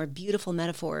 that's one of the more beautiful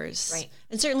metaphors. Right.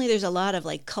 And certainly there's a lot of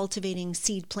like cultivating,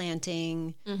 seed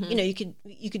planting. You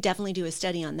could definitely do a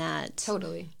study on that.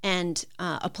 Totally. And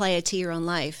apply it to your own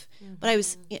life. But I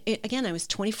was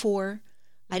 24.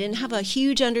 I didn't have a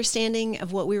huge understanding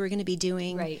of what we were going to be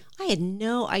doing. Right. I had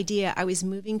no idea I was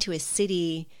moving to a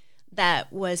city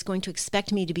that was going to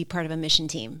expect me to be part of a mission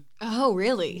team. Oh,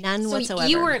 really? None whatsoever.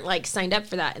 You weren't like signed up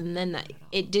for that, and then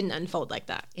it didn't unfold like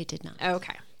that. It did not.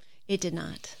 Okay. It did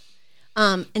not.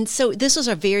 And so this was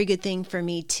a very good thing for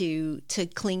me to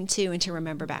cling to and to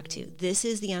remember back to. This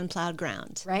is the unplowed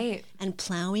ground. Right. And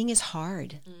plowing is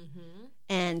hard.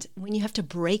 And when you have to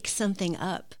break something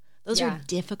up, those are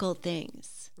difficult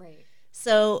things. Right.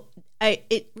 So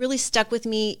it really stuck with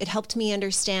me. It helped me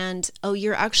understand,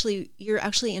 you're actually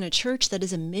in a church that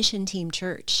is a mission team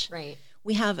church. Right.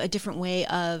 We have a different way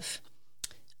of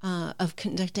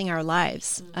conducting our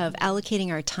lives, of allocating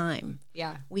our time.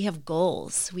 Yeah. We have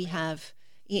goals. We have,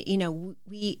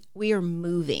 we are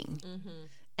moving.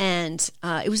 And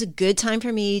it was a good time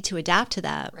for me to adapt to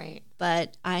that. Right.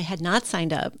 But I had not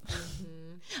signed up.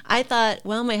 I thought,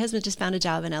 well, my husband just found a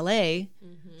job in LA,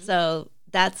 so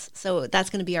that's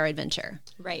going to be our adventure.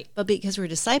 Right. But because we're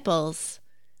disciples,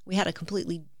 we had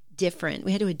we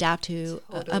had to adapt to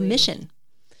a mission.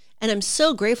 And I'm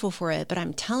so grateful for it, but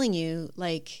I'm telling you,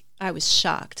 like, I was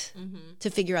shocked to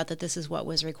figure out that this is what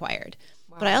was required.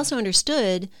 But I also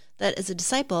understood that as a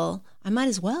disciple, I might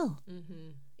as well.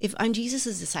 If I'm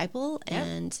Jesus' disciple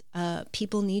and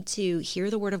people need to hear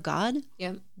the word of God,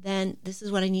 then this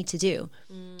is what I need to do.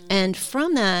 And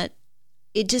from that,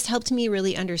 it just helped me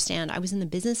really understand. I was in the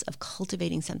business of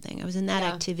cultivating something. I was in that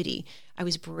activity. I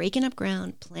was breaking up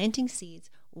ground, planting seeds,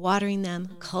 watering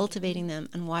them, cultivating them,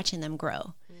 and watching them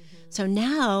grow. So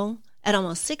now, at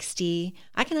almost 60,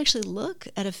 I can actually look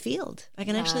at a field. I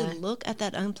can actually look at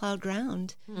that unplowed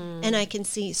ground, and I can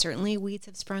see certainly weeds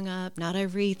have sprung up. Not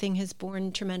everything has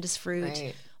borne tremendous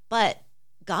fruit, but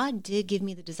God did give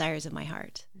me the desires of my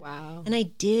heart. Wow. And I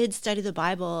did study the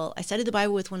Bible. I studied the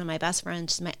Bible with one of my best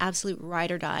friends. She's my absolute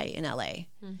ride or die in LA.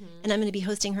 And I'm going to be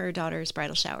hosting her daughter's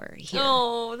bridal shower here.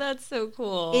 Oh, that's so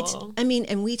cool.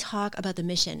 And we talk about the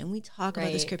mission, and we talk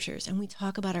about the scriptures, and we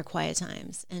talk about our quiet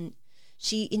times. And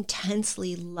she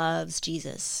intensely loves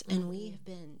Jesus. And we have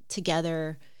been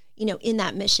together, in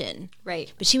that mission.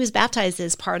 Right. But she was baptized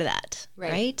as part of that.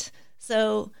 Right?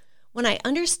 So when I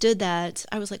understood that,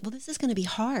 I was like, well, this is going to be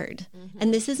hard.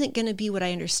 And this isn't going to be what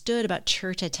I understood about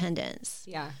church attendance.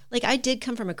 Yeah. Like, I did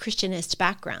come from a Christianist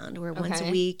background where once a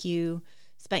week you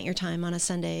spent your time on a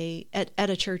Sunday at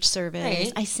a church service.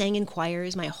 Right. I sang in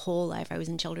choirs my whole life. I was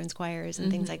in children's choirs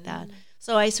and things like that.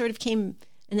 So I sort of came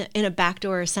in a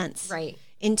backdoor sense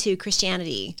into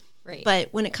Christianity. Right. But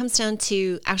when it comes down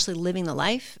to actually living the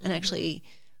life and actually,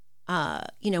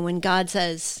 when God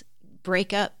says,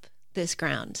 break up this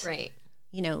ground,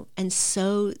 and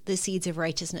sow the seeds of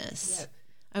righteousness.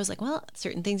 I was like, well,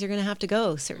 certain things are going to have to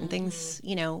go. Certain things,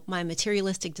 my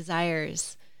materialistic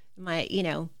desires, I'm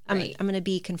going to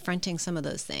be confronting some of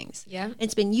those things. Yeah,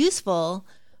 it's been useful,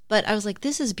 but I was like,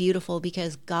 this is beautiful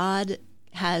because God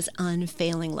has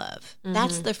unfailing love.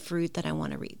 That's the fruit that I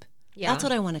want to reap. Yeah, that's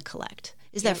what I want to collect.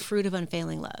 Is that fruit of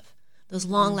unfailing love? Those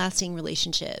long-lasting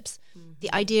relationships.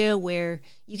 The idea where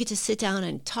you get to sit down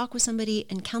and talk with somebody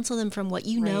and counsel them from what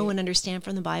you know and understand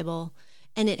from the Bible,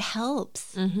 and it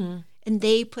helps. And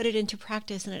they put it into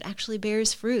practice, and it actually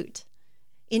bears fruit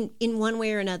in one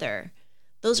way or another.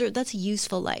 That's a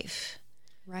useful life.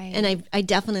 Right. And I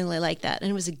definitely like that.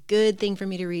 And it was a good thing for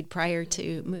me to read prior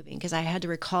to moving, because I had to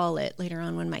recall it later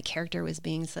on when my character was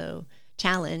being so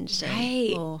challenged.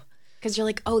 Right. Because you're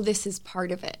like, oh, this is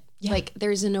part of it. Yeah. Like,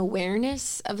 there's an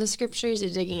awareness of the scriptures you're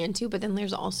digging into, but then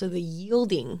there's also the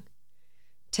yielding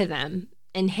to them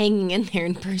and hanging in there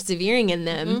and persevering in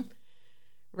them,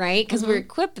 right? Because we're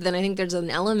equipped, but then I think there's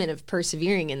an element of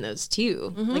persevering in those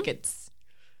too. Like,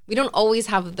 we don't always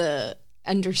have the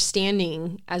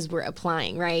understanding as we're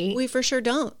applying, right? We for sure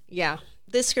don't. Yeah.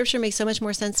 This scripture makes so much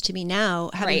more sense to me now,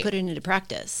 having put it into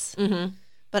practice.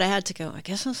 But I had to go, I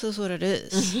guess this is what it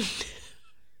is.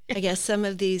 I guess some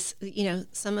of these,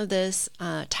 some of this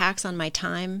tax on my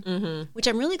time, which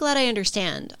I'm really glad I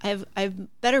understand. I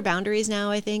have better boundaries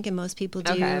now, I think, and most people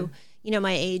do,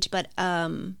 my age. But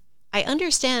I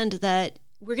understand that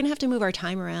we're going to have to move our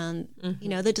time around.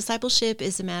 The discipleship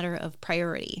is a matter of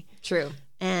priority. True.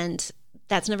 And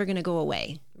that's never going to go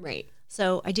away. Right.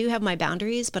 So I do have my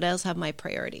boundaries, but I also have my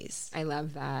priorities. I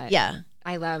love that. Yeah.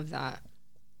 I love that.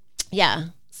 Yeah.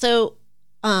 So,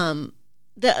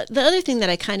 the other thing that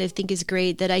I kind of think is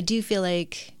great that I do feel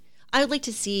like I would like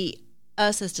to see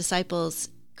us as disciples,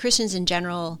 Christians in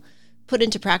general, put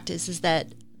into practice is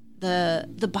that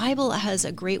the Bible has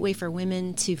a great way for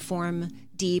women to form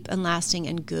deep and lasting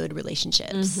and good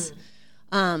relationships.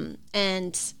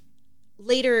 And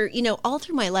later, all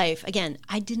through my life, again,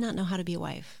 I did not know how to be a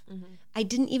wife. I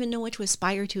didn't even know what to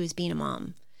aspire to as being a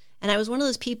mom. And I was one of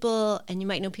those people, and you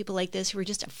might know people like this, who were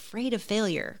just afraid of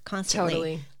failure constantly.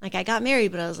 Totally. Like, I got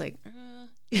married, but I was like,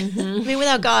 I mean,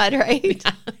 without God, right?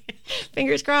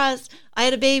 Fingers crossed. I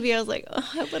had a baby. I was like,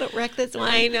 oh, I wouldn't wreck this one.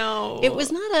 I know. It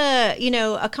was not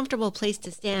a comfortable place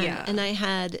to stand. Yeah. And I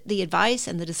had the advice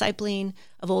and the discipling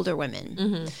of older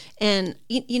women. And,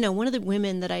 one of the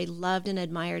women that I loved and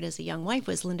admired as a young wife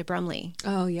was Linda Brumley.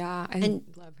 Oh, yeah. I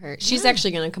love her. She's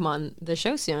actually going to come on the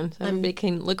show soon. So everybody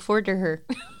can look forward to her.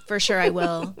 For sure I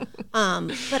will.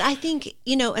 But I think,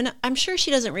 and I'm sure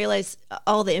she doesn't realize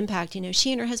all the impact.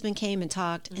 She and her husband came and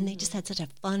talked, and they just had such a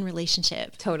fun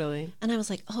relationship. Totally. And I was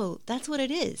like, oh, that's what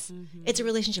it is. It's a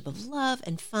relationship of love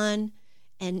and fun,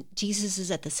 and Jesus is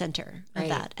at the center of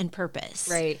that, and purpose.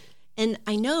 Right. And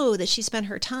I know that she spent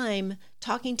her time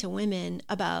talking to women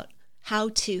about how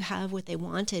to have what they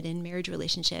wanted in marriage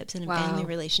relationships and in family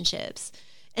relationships.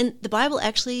 And the Bible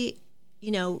actually,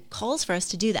 calls for us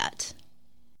to do that.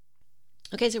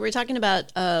 Okay, so we're talking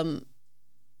about the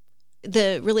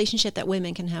relationship that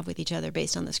women can have with each other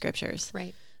based on the scriptures.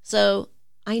 Right. So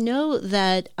I know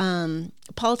that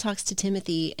Paul talks to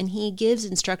Timothy, and he gives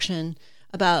instruction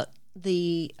about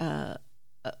the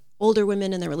older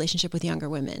women and their relationship with younger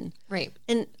women. Right.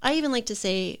 And I even like to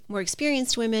say more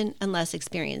experienced women and less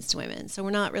experienced women. So we're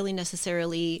not really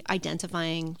necessarily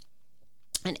identifying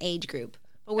an age group,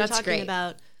 but we're That's talking great.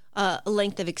 about a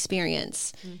length of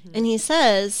experience. And he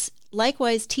says,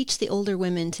 likewise, teach the older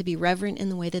women to be reverent in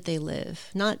the way that they live,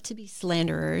 not to be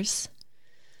slanderers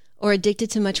or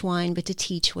addicted to much wine, but to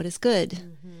teach what is good.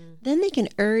 Then they can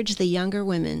urge the younger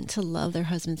women to love their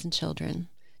husbands and children,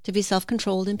 to be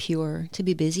self-controlled and pure, to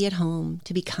be busy at home,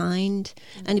 to be kind,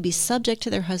 and to be subject to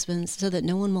their husbands so that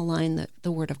no one malign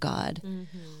the word of God.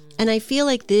 And I feel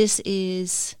like this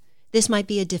might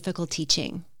be a difficult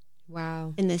teaching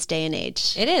Wow. in this day and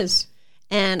age. It is.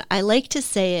 And I like to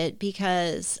say it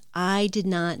because I did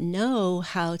not know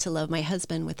how to love my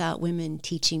husband without women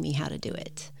teaching me how to do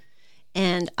it.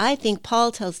 And I think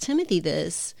Paul tells Timothy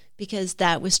this because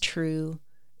that was true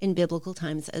in biblical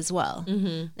times as well.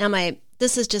 Now,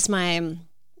 this is just my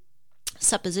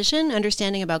supposition,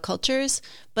 understanding about cultures,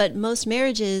 but most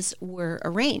marriages were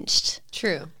arranged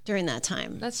True. during that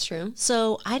time. That's true.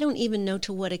 So I don't even know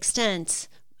to what extent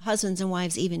husbands and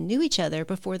wives even knew each other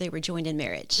before they were joined in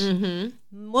marriage.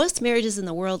 Most marriages in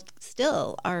the world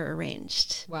still are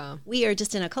arranged. Wow. We are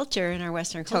just in a culture, in our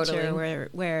Western culture, Totally.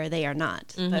 where they are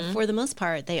not. But for the most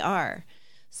part, they are.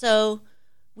 So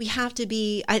we have to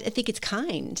be, I think it's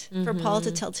kind for Paul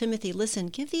to tell Timothy, listen,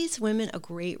 give these women a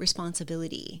great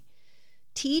responsibility.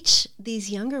 Teach these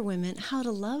younger women how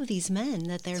to love these men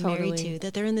that they're married Totally. to,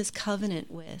 that they're in this covenant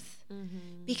with,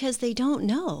 because they don't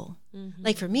know.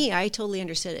 Like for me, I totally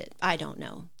understood it. I don't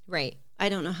know. Right. I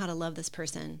don't know how to love this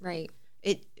person. Right.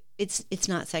 It's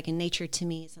not second nature to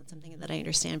me. It's not something that I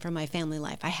understand from my family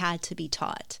life. I had to be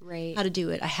taught Right. how to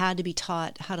do it. I had to be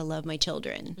taught how to love my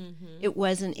children. It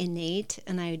wasn't innate,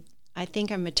 and I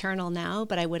think I'm maternal now,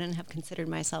 but I wouldn't have considered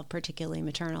myself particularly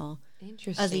maternal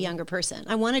Interesting. as a younger person.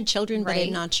 I wanted children, but Right.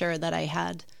 I'm not sure that I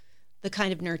had the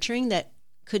kind of nurturing that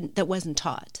wasn't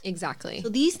taught. Exactly. So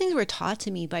these things were taught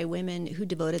to me by women who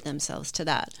devoted themselves to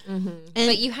that.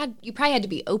 But you probably had to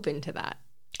be open to that.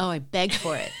 Oh, I begged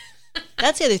for it.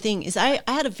 That's the other thing is I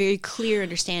had a very clear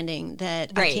understanding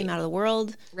that I Right. came out of the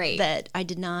world, Right. that I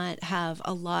did not have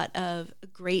a lot of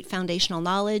great foundational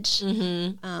knowledge.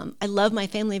 I love my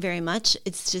family very much.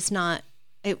 It's just not.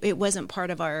 It wasn't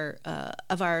part of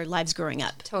our lives growing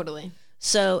up. Totally.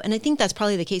 So, and I think that's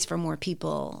probably the case for more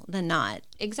people than not.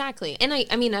 Exactly. And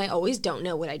I mean, I always don't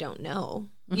know what I don't know.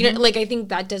 You know, like, I think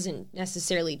that doesn't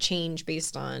necessarily change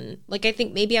based on, like, I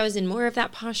think maybe I was in more of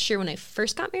that posture when I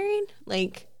first got married,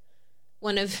 like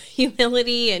one of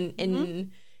humility and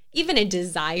even a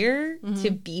desire to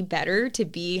be better, to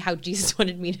be how Jesus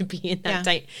wanted me to be in that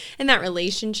in that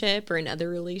relationship or in other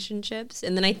relationships.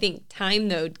 And then I think time,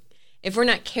 though, if we're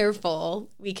not careful,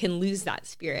 we can lose that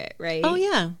spirit, right? Oh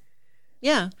yeah,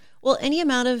 yeah. Well, any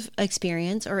amount of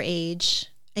experience or age,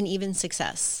 and even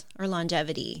success or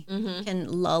longevity, can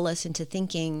lull us into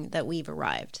thinking that we've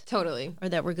arrived Totally. or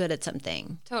that we're good at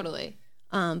something. Totally.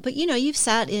 But you've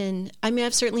sat in,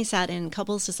 I've certainly sat in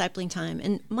couples discipling time.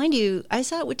 And mind you, I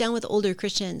sat down with older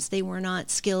Christians. They were not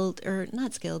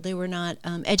not skilled. They were not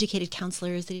educated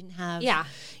counselors. They didn't have,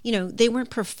 they weren't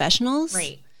professionals,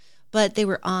 Right. but they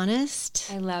were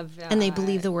honest I love that. and they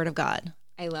believed the word of God.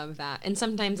 I love that. And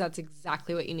sometimes that's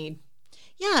exactly what you need.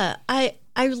 Yeah,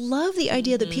 I love the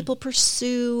idea that people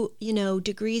pursue,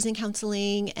 degrees in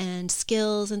counseling and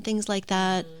skills and things like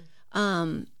that.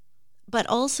 But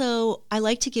also, I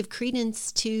like to give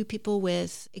credence to people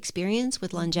with experience,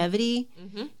 with longevity,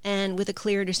 and with a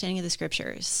clear understanding of the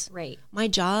scriptures. Right. My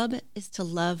job is to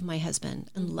love my husband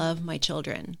and love my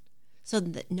children so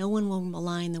that no one will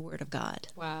malign the word of God.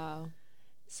 Wow.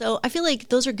 So I feel like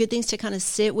those are good things to kind of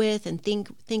sit with and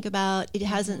think about. It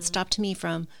hasn't stopped me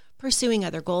from pursuing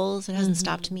other goals. It hasn't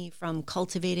stopped me from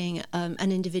cultivating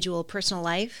an individual personal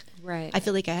life. Right. I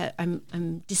feel like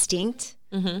I'm distinct,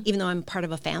 even though I'm part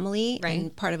of a family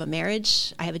and part of a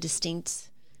marriage. I have a distinct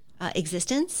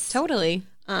existence. Totally.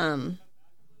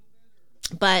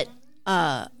 But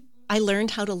I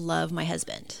learned how to love my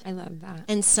husband, I love that.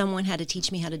 and someone had to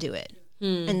teach me how to do it.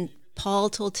 And Paul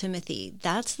told Timothy,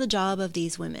 that's the job of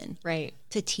these women, Right.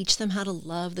 to teach them how to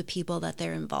love the people that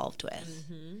they're involved with.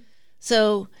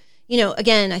 So,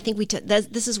 again, I think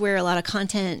this is where a lot of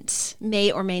content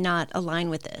may or may not align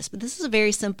with this, but this is a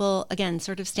very simple, again,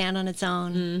 sort of stand on its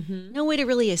own. No way to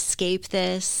really escape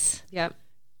this, Yep.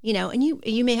 and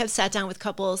you may have sat down with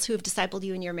couples who have discipled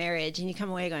you in your marriage, and you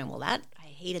come away going, well, I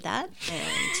hated that,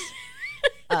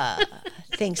 and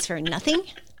thanks for nothing.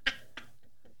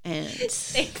 And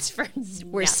Thanks for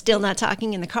we're still not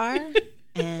talking in the car,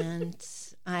 and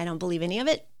I don't believe any of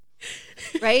it.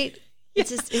 Right? It's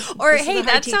just, Or, this is hey, a hard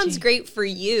that sounds teaching. great for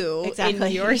you Exactly.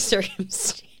 in your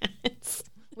circumstance.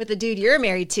 With the dude you're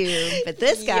married to, but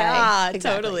this guy. Yeah,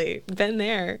 Exactly. totally. Been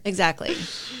there. Exactly.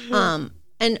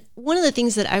 And one of the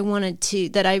things that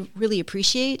that I really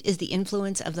appreciate is the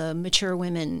influence of the mature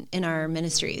women in our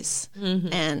ministries,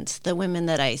 and the women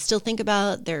that I still think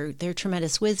about, their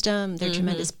tremendous wisdom, their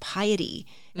tremendous piety.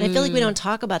 And I feel like we don't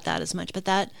talk about that as much, but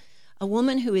that a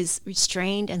woman who is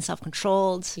restrained and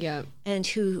self-controlled, Yeah. and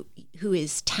who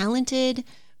is talented,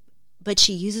 but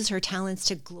she uses her talents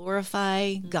to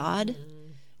glorify God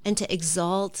and to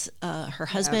exalt her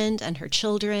husband and her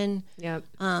children. Yep.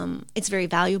 It's very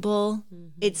valuable.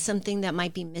 It's something that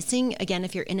might be missing, again,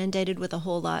 if you're inundated with a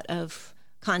whole lot of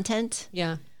content,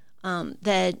 Yeah.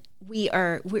 that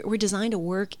we're designed to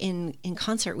work in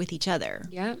concert with each other.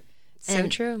 Yep. So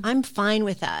And true. I'm fine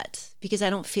with that because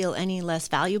I don't feel any less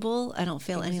valuable. I don't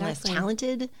feel any less Exactly.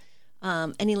 talented,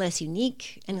 any less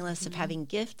unique, any less of having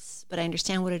gifts. But I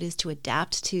understand what it is to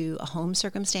adapt to a home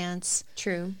circumstance.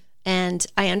 True. And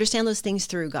I understand those things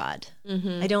through God.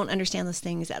 I don't understand those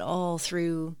things at all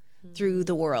through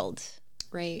the world.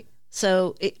 Right.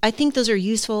 So I think those are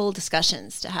useful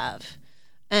discussions to have.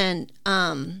 And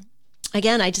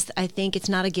again, I think it's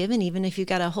not a given, even if you've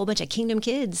got a whole bunch of kingdom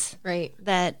kids, Right.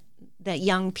 that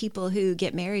young people who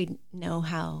get married know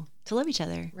how to love each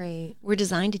other. Right. We're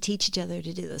designed to teach each other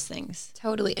to do those things.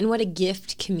 Totally. And what a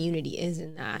gift community is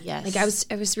in that. Yes. Like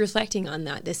I was reflecting on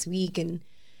that this week, and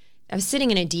I was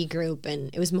sitting in a D group, and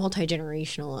it was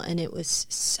multi-generational, and it was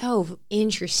so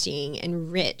interesting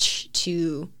and rich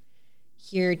to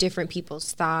hear different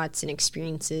people's thoughts and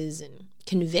experiences and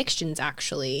convictions,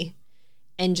 actually,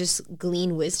 and just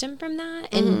glean wisdom from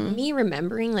that. And me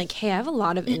remembering, like, hey, I have a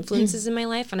lot of influences in my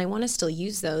life, and I want to still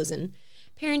use those, and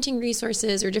parenting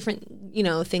resources or different,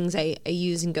 things I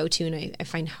use and go to and I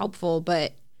find helpful.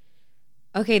 But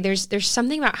okay, there's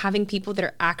something about having people that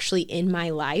are actually in my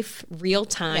life real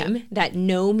time, that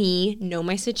know me, know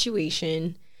my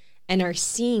situation, and are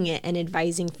seeing it and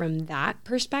advising from that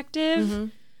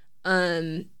perspective.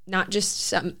 Not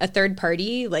just a third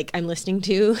party like I'm listening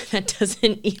to that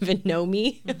doesn't even know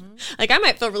me. Like I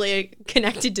might feel really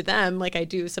connected to them like I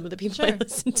do some of the people I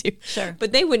listen to. Sure.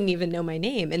 But they wouldn't even know my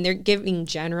name. And they're giving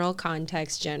general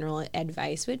context, general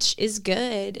advice, which is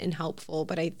good and helpful.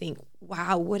 But I think,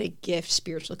 wow, what a gift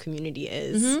spiritual community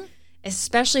is.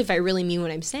 Especially if I really mean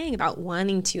what I'm saying about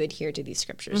wanting to adhere to these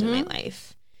scriptures in my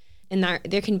life. And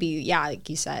there can be, like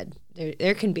you said,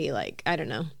 there can be like, I don't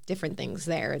know, different things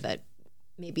there that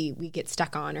maybe we get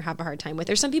stuck on or have a hard time with.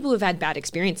 There's some people who've had bad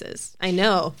experiences. I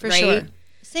know, For right? sure.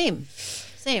 Same.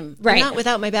 Right. I'm not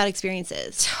without my bad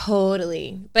experiences.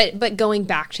 Totally. But going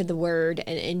back to the word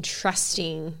and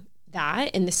trusting that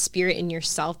and the spirit in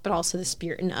yourself, but also the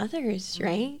spirit in others,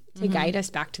 right? To guide us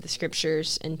back to the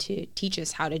scriptures and to teach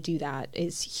us how to do that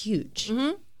is huge.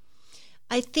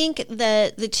 I think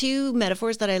that the two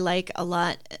metaphors that I like a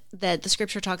lot that the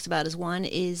scripture talks about is one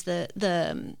is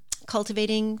the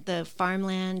cultivating the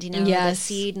farmland, the Yes.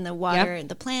 seed and the water and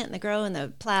the plant and the grow and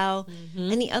the plow.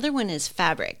 And the other one is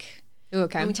fabric. Ooh,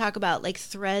 okay. When we talk about like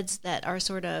threads that are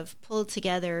sort of pulled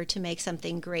together to make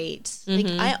something great. Like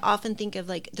I often think of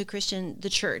like the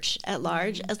church at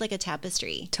large as like a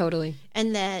tapestry. Totally.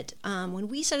 And that when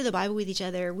we study the Bible with each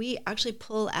other, we actually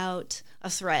pull out a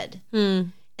thread.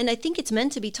 And I think it's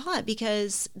meant to be taught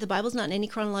because the Bible's not in any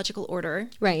chronological order.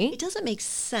 Right. It doesn't make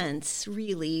sense,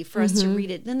 really, for us to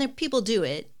read it. Then people do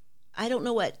it. I don't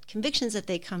know what convictions that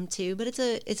they come to, but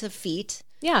it's a feat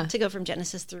Yeah. to go from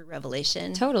Genesis through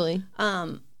Revelation. Totally.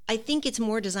 I think it's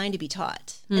more designed to be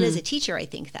taught. And as a teacher, I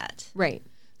think that. Right.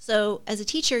 So as a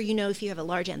teacher, if you have a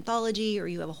large anthology or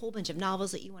you have a whole bunch of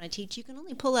novels that you want to teach, you can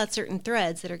only pull out certain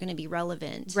threads that are going to be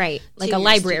relevant. Right. Like to a your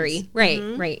library. students. Right.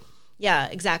 Right. Yeah,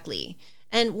 exactly.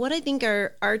 And what I think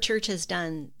our church has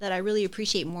done that I really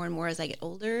appreciate more and more as I get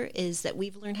older is that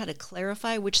we've learned how to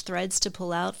clarify which threads to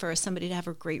pull out for somebody to have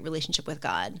a great relationship with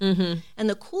God. And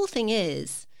the cool thing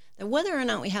is that whether or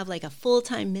not we have like a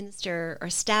full-time minister or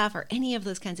staff or any of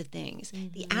those kinds of things,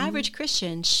 the average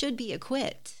Christian should be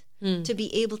equipped to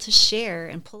be able to share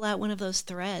and pull out one of those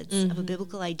threads of a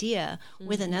biblical idea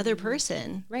with another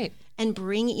person Right. and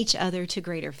bring each other to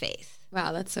greater faith.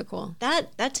 Wow, that's so cool.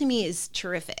 That to me is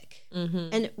terrific.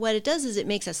 And what it does is it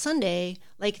makes a Sunday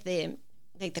like the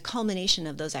culmination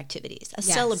of those activities, a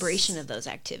celebration of those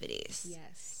activities,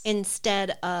 Yes.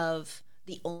 instead of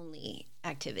the only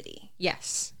activity.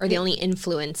 Yes. Or the only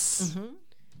influence.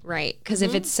 Right. Because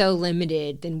if it's so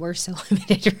limited, then we're so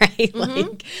limited, right?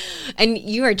 Like, and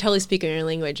you are totally speaking our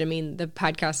language. I mean, the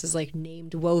podcast is like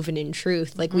named Woven in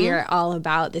Truth. Like we are all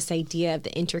about this idea of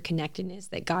the interconnectedness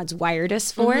that God's wired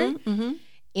us for.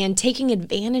 and taking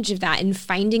advantage of that and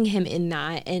finding him in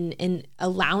that and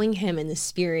allowing him in the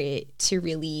Spirit to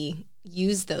really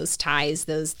use those ties,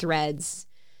 those threads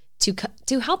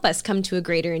to help us come to a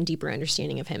greater and deeper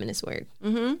understanding of him and his word.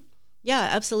 Mm-hmm. Yeah,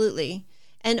 absolutely.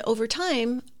 And over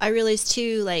time, I realized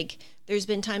too, like, there's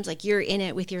been times like you're in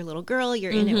it with your little girl,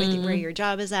 you're in it with where your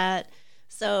job is at.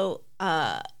 So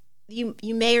you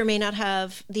may or may not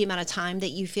have the amount of time that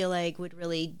you feel like would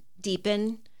really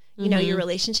deepen, you know, your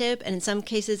relationship. And in some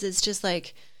cases, it's just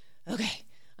like, okay,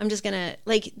 I'm just gonna,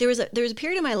 like, there was a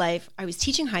period in my life I was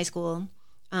teaching high school.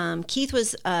 Keith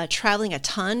was traveling a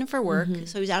ton for work,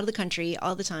 so he was out of the country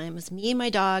all the time. It was me and my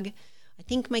dog. I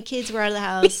think my kids were out of the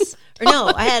house. Or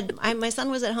no, my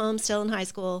son was at home still in high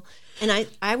school, and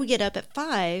I would get up at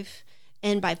 5,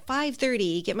 and by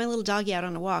 5:30, get my little doggy out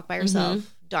on a walk by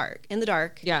herself, in the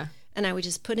dark. Yeah. And I would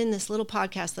just put in this little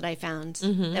podcast that I found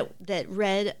that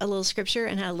read a little scripture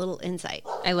and had a little insight.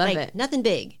 I love like, it. Nothing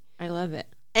big. I love it.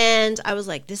 And I was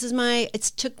like, it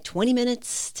took 20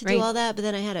 minutes to do all that, but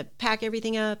then I had to pack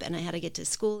everything up and I had to get to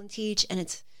school and teach.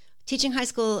 And teaching high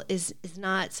school is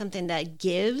not something that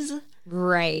gives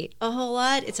a whole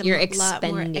lot. It's You're lot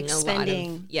more expending a lot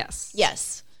of,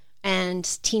 Yes. And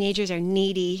teenagers are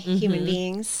needy human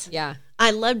beings. Yeah.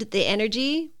 I loved the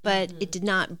energy, but it did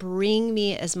not bring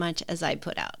me as much as I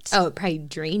put out. Oh, it probably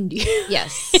drained you.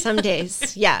 Yes, some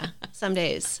days. Yeah, some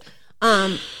days.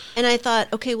 And I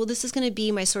thought, okay, well, this is going to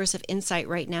be my source of insight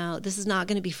right now. This is not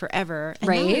going to be forever. And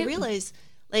now I realize,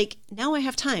 like, now I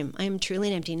have time. I am truly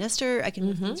an empty nester. I can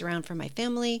move things around for my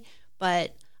family,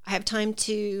 but I have time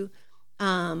to,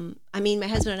 my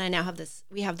husband and I now have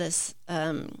this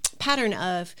pattern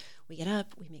of we get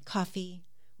up, we make coffee,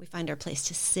 we find our place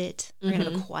to sit. We're going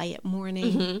to have a quiet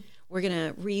morning. We're going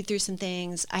to read through some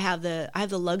things. I have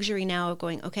the luxury now of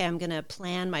going, okay, I'm going to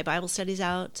plan my Bible studies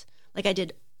out. Like I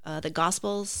did the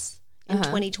Gospels in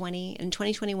 2020. In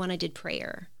 2021, I did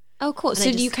prayer. Oh, cool. So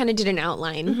you kind of did an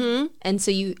outline. And so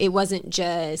it wasn't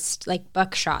just like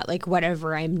buckshot, like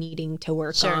whatever I'm needing to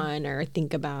work on or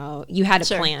think about. You had a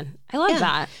plan. I love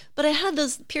that. But I had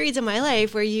those periods in my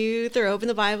life where you throw open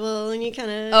the Bible and you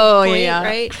kind of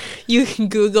right? You can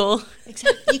Google.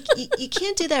 Exactly. You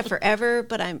can't do that forever,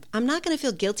 but I'm not going to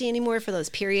feel guilty anymore for those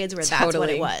periods where that's what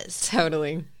it was.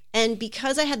 Totally. And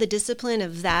because I had the discipline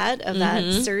of that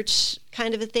search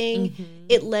kind of a thing,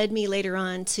 it led me later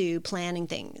on to planning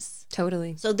things.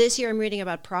 Totally. So this year I'm reading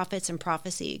about prophets and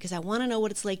prophecy because I want to know what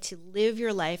it's like to live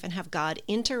your life and have God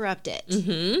interrupt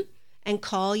it and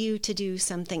call you to do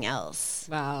something else.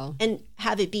 Wow. And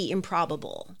have it be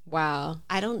improbable. Wow.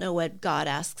 I don't know what God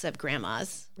asks of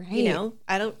grandmas. Right. You know,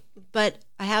 but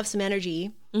I have some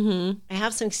energy. I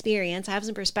have some experience. I have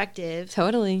some perspective.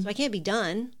 Totally. So I can't be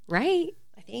done. Right.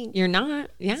 I think you're not.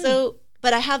 Yeah. So,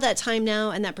 but I have that time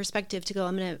now and that perspective to go,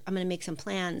 I'm going to make some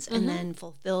plans and then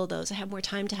fulfill those. I have more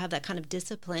time to have that kind of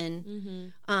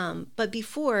discipline. But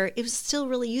before, it was still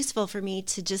really useful for me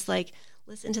to just like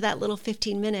listen to that little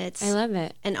 15 minutes. I love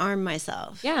it. And arm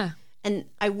myself. Yeah. And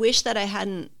I wish that I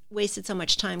hadn't wasted so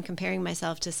much time comparing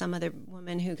myself to some other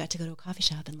woman who got to go to a coffee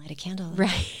shop and light a candle.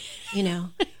 Right. You know,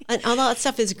 and all that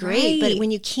stuff is great. But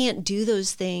when you can't do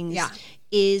those things,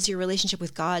 is your relationship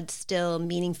with God still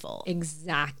meaningful?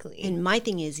 Exactly. And my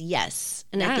thing is yes.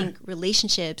 And I think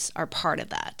relationships are part of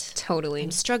that. Totally.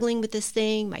 I'm struggling with this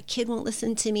thing. My kid won't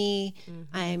listen to me.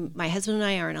 My husband and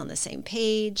I aren't on the same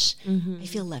page. I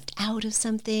feel left out of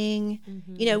something.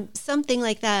 You know, something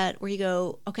like that where you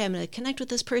go, okay, I'm going to connect with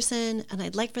this person and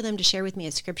I'd like for them to share with me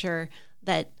a scripture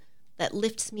that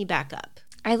lifts me back up.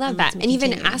 I love that. And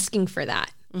even asking for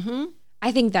that.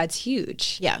 I think that's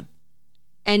huge. Yeah.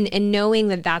 And knowing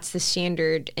that that's the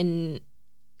standard, and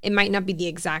it might not be the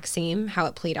exact same how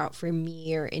it played out for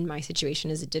me or in my situation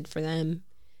as it did for them,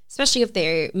 especially if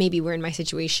they maybe were in my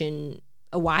situation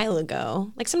a while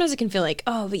ago. Like sometimes it can feel like,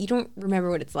 oh, but you don't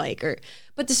remember what it's like,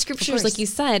 but the scriptures, like you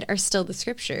said, are still the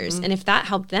scriptures. And if that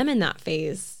helped them in that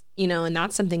phase, you know, and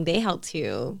that's something they held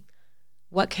to,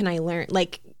 what can I learn?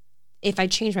 Like if I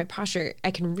change my posture, I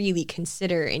can really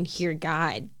consider and hear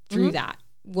God through that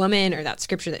woman or that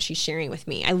scripture that she's sharing with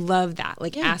me. I love that,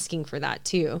 like asking for that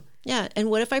too. Yeah. And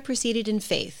what if I proceeded in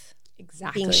faith?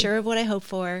 Exactly. Being sure of what I hope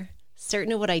for,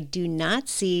 certain of what I do not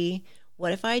see.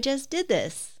 What if I just did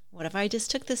this? What if I just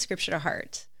took this scripture to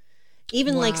heart?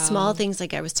 Even like small things,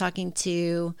 like I was talking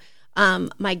to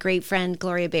my great friend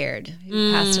Gloria Baird,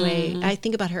 who passed away. I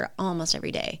think about her almost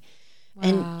every day.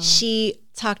 And she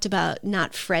talked about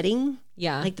not fretting.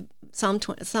 Yeah. Like the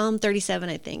Psalm 37,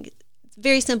 I think.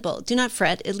 Very simple. Do not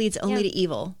fret. It leads only to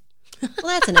evil. Well,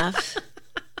 that's enough.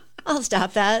 I'll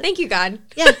stop that. Thank you, God.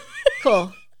 Yeah.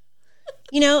 Cool.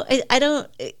 You know, I don't,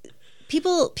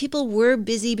 People were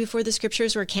busy before the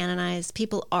scriptures were canonized.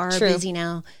 People are True. busy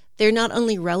now. They're not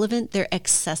only relevant, they're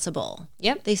accessible.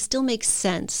 Yep. They still make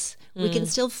sense. We can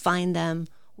still find them.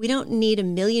 We don't need a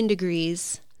million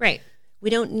degrees. Right. We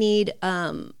don't need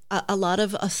a lot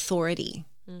of authority.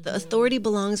 The authority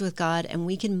belongs with God, and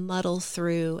we can muddle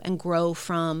through and grow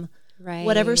from Right.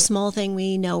 whatever small thing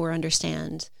we know or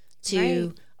understand to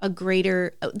Right. a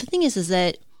greater. The thing is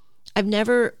that I've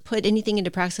never put anything into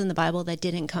practice in the Bible that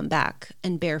didn't come back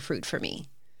and bear fruit for me,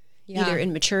 Yeah. either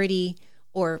in maturity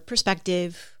or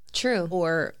perspective, True.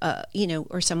 or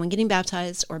or someone getting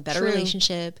baptized or a better True.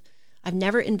 relationship. I've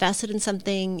never invested in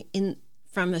something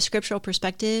from a scriptural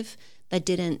perspective that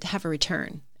didn't have a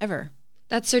return ever.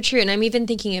 That's so true. And I'm even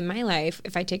thinking in my life,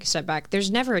 if I take a step back, there's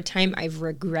never a time I've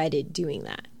regretted doing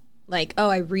that. Like, oh,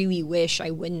 I really wish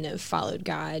I wouldn't have followed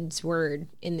God's word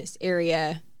in this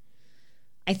area.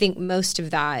 I think most of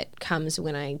that comes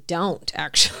when I don't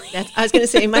actually. I was going to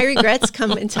say my regrets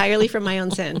come entirely from my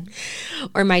own sin.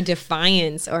 Or my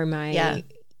defiance or my Yeah.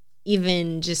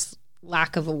 even just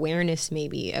lack of awareness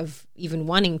maybe of even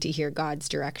wanting to hear God's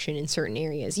direction in certain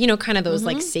areas. You know, kind of those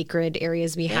like sacred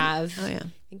areas we have. Oh, yeah.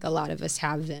 I think a lot of us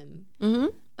have them.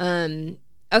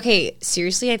 Okay,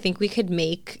 seriously, I think we could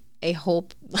make a whole,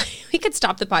 we could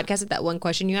stop the podcast at that one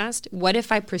question you asked. What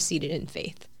if I proceeded in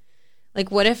faith?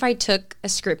 Like, what if I took a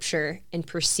scripture and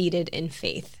proceeded in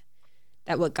faith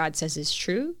that what God says is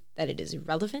true, that it is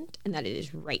relevant, and that it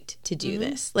is right to do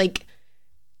this? Like,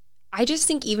 I just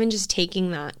think even just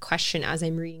taking that question as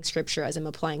I'm reading scripture, as I'm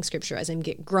applying scripture, as I'm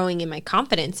growing in my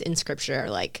confidence in scripture,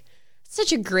 like,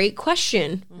 such a great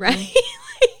question, right?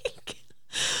 Like,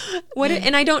 what?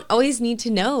 And I don't always need to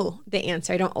know the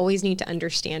answer. I don't always need to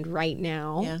understand right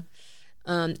now. Yeah.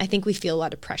 I think we feel a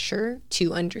lot of pressure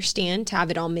to understand, to have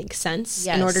it all make sense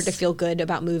in Yes. order to feel good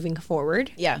about moving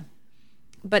forward. Yeah.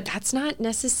 But that's not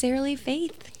necessarily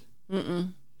faith.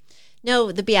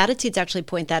 No, the Beatitudes actually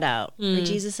point that out. Where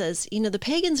Jesus says, the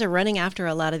pagans are running after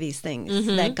a lot of these things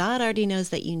that God already knows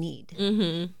that you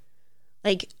need.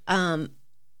 Like,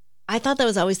 I thought that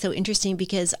was always so interesting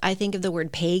because I think of the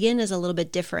word pagan as a little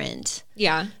bit different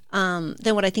Yeah.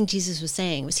 than what I think Jesus was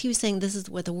saying. He was saying this is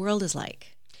what the world is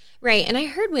like. Right. And I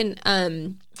heard when,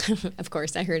 of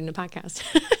course, I heard in a podcast.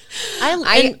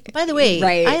 And by the way,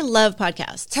 Right. I love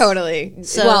podcasts. Totally.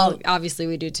 So- Well, obviously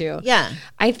we do too. Yeah.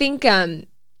 I think that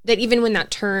even when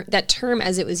that term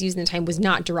as it was used in the time was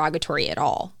not derogatory at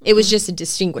all. It was just a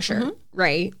distinguisher,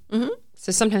 right?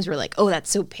 So sometimes we're like, oh, that's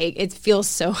so pagan. It feels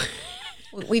so...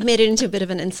 We've made it into a bit of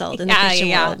an insult in the Christian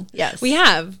world. Yes. We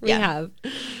have. We Yeah. have.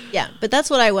 Yeah, but that's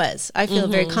what I was. I feel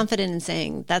very confident in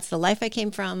saying that's the life I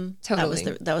came from. Totally.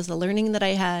 That was the learning that I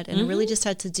had, and it really just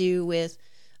had to do with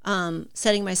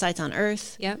setting my sights on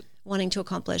earth, Yep. wanting to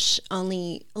accomplish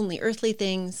only earthly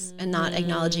things, and not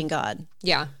acknowledging God.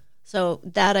 Yeah. So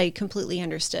that I completely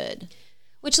understood.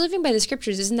 Which living by the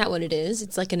scriptures, isn't that what it is?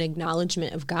 It's like an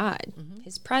acknowledgement of God,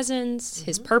 his presence,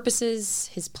 his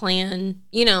purposes, his plan.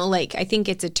 Like I think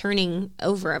it's a turning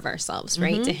over of ourselves,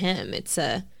 right, to him. It's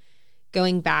a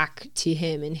going back to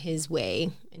him and his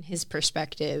way and his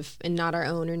perspective and not our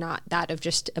own or not that of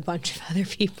just a bunch of other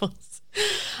people's.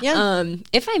 Yeah.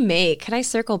 If I may, could I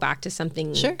circle back to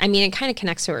something? Sure. I mean, it kind of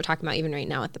connects to what we're talking about even right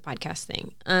now with the podcast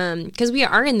thing. Because we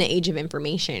are in the age of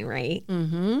information, right?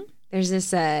 There's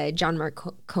this John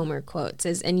Mark Comer quote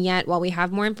says, and yet while we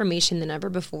have more information than ever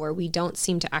before, we don't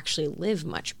seem to actually live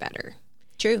much better.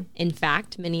 True. In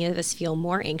fact, many of us feel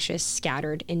more anxious,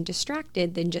 scattered, and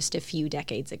distracted than just a few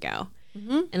decades ago.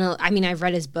 And I mean, I've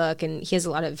read his book, and he has a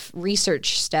lot of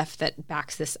research stuff that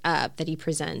backs this up that he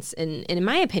presents. And in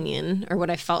my opinion, or what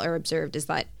I felt or observed, is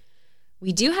that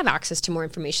we do have access to more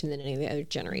information than any other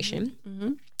generation.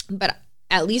 But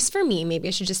at least for me, maybe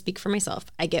I should just speak for myself,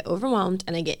 I get overwhelmed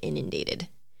and I get inundated.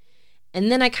 And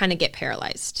then I kind of get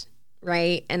paralyzed,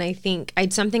 right? And I think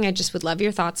something I just would love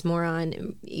your thoughts more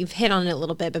on. You've hit on it a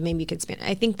little bit, but maybe you could expand.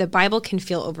 I think the Bible can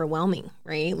feel overwhelming,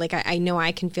 right? Like I know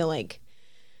I can feel like,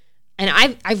 and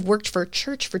I've worked for a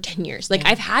church for 10 years. Like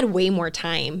I've had way more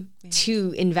time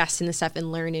to invest in this stuff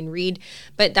and learn and read.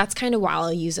 But that's kind of why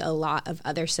I'll use a lot of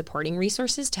other supporting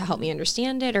resources to help me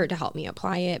understand it or to help me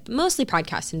apply it. Mostly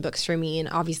podcasts and books for me and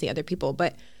obviously other people.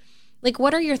 But like,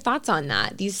 what are your thoughts on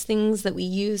that? These things that we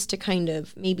use to kind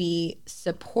of maybe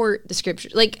support the scripture.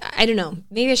 Like, I don't know.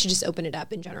 Maybe I should just open it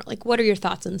up in general. Like, what are your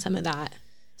thoughts on some of that?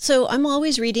 So I'm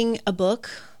always reading a book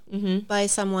by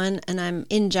someone, and I'm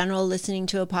in general listening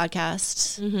to a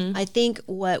podcast. I think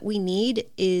what we need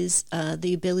is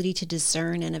the ability to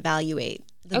discern and evaluate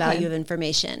the value of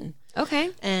information.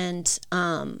 Okay. And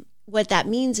what that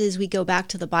means is we go back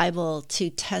to the Bible to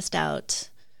test out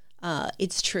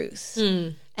its truth.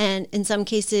 And in some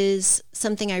cases,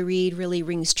 something I read really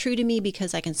rings true to me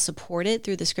because I can support it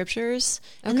through the scriptures.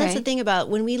 And that's Okay. the thing about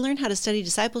when we learn how to study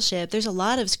discipleship, there's a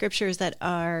lot of scriptures that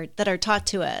are taught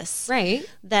to us Right.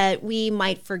 that we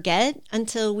might forget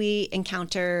until we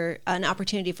encounter an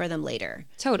opportunity for them later.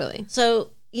 Totally.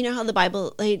 So, you know how the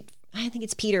Bible, like, I think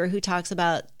it's Peter who talks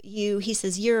about you. He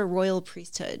says, you're a royal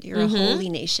priesthood. You're a holy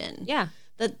nation. Yeah.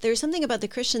 That there's something about the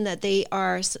Christian that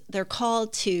they're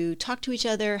called to talk to each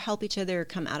other, help each other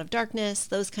come out of darkness,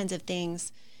 those kinds of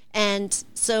things. And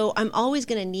so I'm always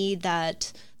going to need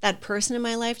that person in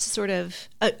my life to sort of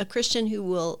a Christian who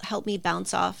will help me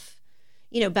bounce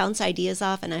ideas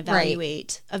off and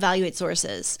evaluate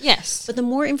sources. Yes. But the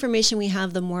more information we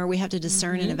have, the more we have to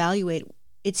discern and evaluate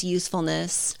its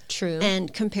usefulness. True.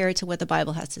 And compare it to what the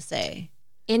Bible has to say.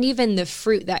 And even the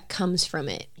fruit that comes from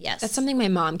it. Yes. That's something my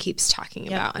mom keeps talking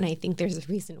about. And I think there's a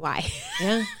reason why.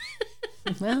 Yeah.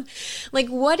 Well, Like,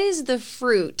 what is the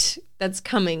fruit that's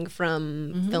coming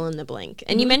from fill in the blank?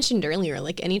 And you mentioned earlier,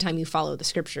 like, anytime you follow the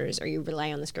scriptures or you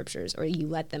rely on the scriptures or you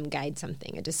let them guide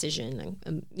something, a decision,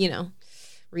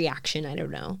 reaction, I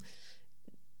don't know.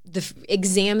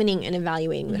 Examining and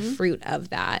evaluating the fruit of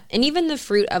that, and even the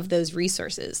fruit of those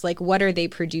resources, like, what are they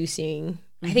producing?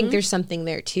 I think there's something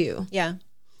there too. yeah.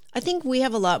 I think we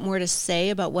have a lot more to say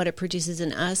about what it produces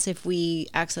in us if we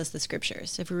access the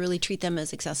scriptures, if we really treat them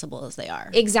as accessible as they are.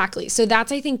 Exactly. So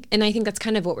that's, I think that's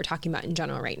kind of what we're talking about in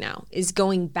general right now, is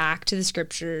going back to the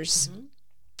scriptures,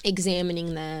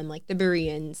 examining them, like the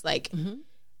Bereans, like,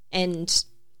 and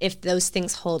if those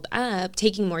things hold up,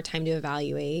 taking more time to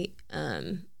evaluate,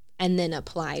 and then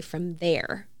apply from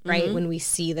there, right? When we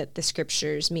see that the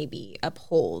scriptures maybe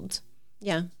uphold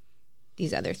Yeah.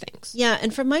 these other things. Yeah.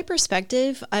 And from my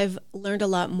perspective, I've learned a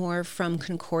lot more from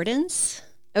concordance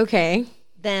Okay.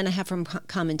 than I have from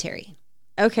commentary.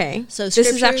 Okay. So this is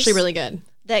scriptures actually really good.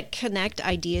 that connect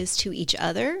ideas to each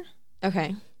other,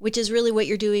 Okay. which is really what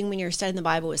you're doing when you're studying the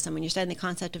Bible with someone. You're studying the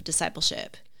concept of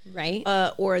discipleship. Right.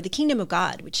 Or the kingdom of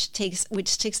God, which takes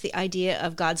the idea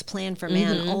of God's plan for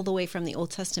man all the way from the Old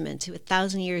Testament to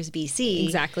 1,000 years BC,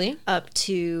 Exactly. up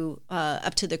to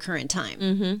the current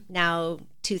time. Now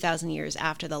 2,000 years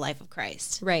after the life of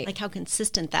Christ, Right. Like how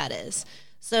consistent that is.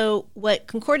 So what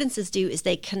concordances do is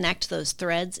they connect those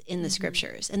threads in the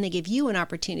scriptures, and they give you an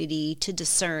opportunity to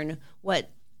discern what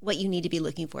you need to be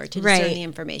looking for, to discern Right. the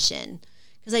information.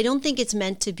 Because I don't think it's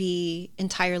meant to be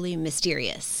entirely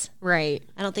mysterious. Right.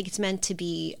 I don't think it's meant to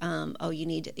be, you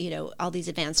need, all these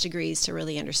advanced degrees to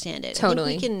really understand it.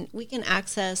 Totally. I think we can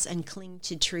access and cling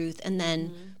to truth and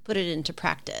then put it into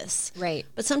practice. Right.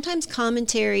 But sometimes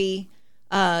commentary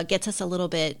gets us a little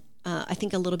bit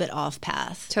off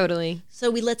path. Totally.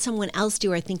 So we let someone else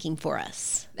do our thinking for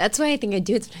us. That's why I think I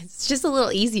do it sometimes. It's just a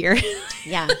little easier.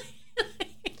 Yeah.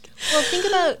 Well, think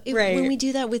about Right. when we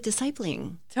do that with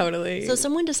discipling. Totally. So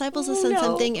someone disciples us on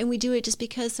something, and we do it just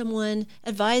because someone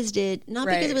advised it, not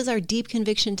because Right. it was our deep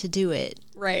conviction to do it,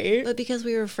 right. but because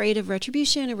we were afraid of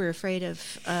retribution, or we were afraid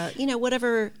of,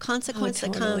 whatever consequence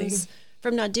that totally. comes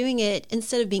from not doing it.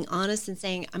 Instead of being honest and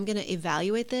saying, I'm going to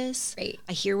evaluate this. Right.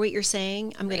 I hear what you're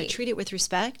saying. I'm going Right. to treat it with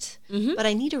respect, but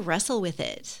I need to wrestle with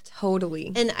it.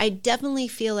 Totally. And I definitely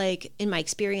feel like in my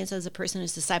experience as a person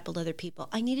who's discipled other people,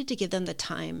 I needed to give them the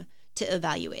time to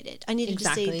evaluate it. I needed to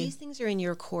Exactly. say, these things are in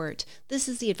your court. This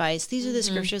is the advice. These are the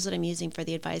scriptures that I'm using for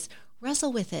the advice.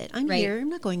 Wrestle with it. I'm Right. here. I'm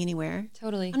not going anywhere.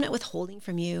 Totally. I'm not withholding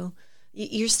from you.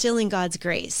 You're still in God's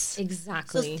grace.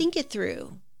 Exactly. So think it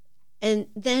through. And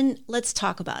then let's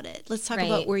talk about it. Let's talk Right.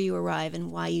 about where you arrive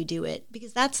and why you do it,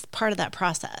 because that's part of that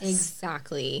process.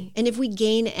 Exactly. And if we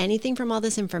gain anything from all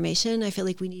this information, I feel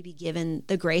like we need to be given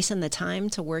the grace and the time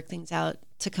to work things out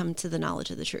to come to the knowledge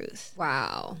of the truth.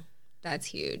 Wow. That's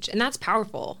huge. And that's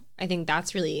powerful. I think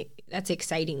that's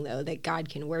exciting, though, that God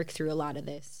can work through a lot of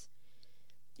this.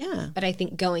 Yeah. But I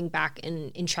think going back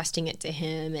and entrusting it to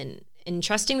Him and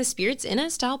trusting the spirits in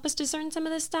us to help us discern some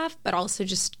of this stuff, but also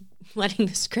just letting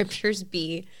the scriptures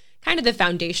be kind of the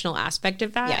foundational aspect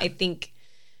of that. Yeah. I think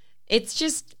it's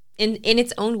just in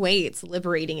its own way, it's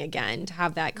liberating again to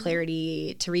have that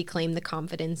clarity, to reclaim the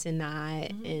confidence in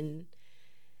that. And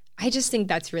I just think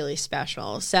that's really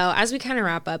special. So as we kind of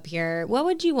wrap up here, what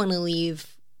would you want to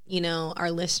leave,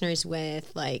 our listeners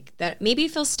with, like, that maybe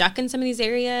feel stuck in some of these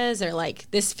areas, or like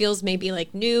this feels maybe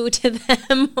like new to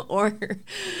them, or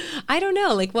I don't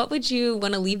know, like, what would you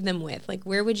want to leave them with? Like,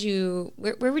 where would you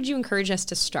encourage us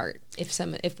to start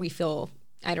if we feel,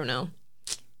 I don't know,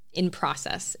 in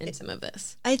process in some of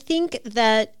this? I think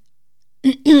that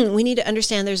we need to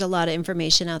understand there's a lot of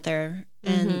information out there,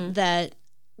 and that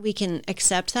we can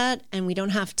accept that, and we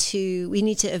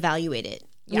need to evaluate it.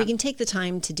 Yeah. We can take the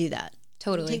time to do that.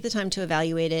 Totally. Take the time to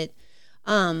evaluate it.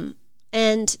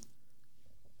 And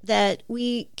that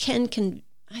we can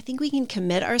I think we can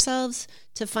commit ourselves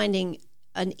to finding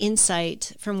an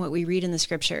insight from what we read in the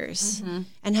scriptures,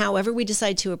 and however we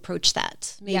decide to approach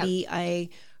that. Maybe I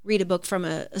read a book from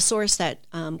a source that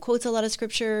quotes a lot of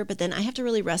scripture, but then I have to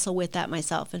really wrestle with that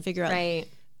myself and figure out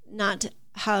not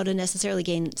how to necessarily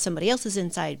gain somebody else's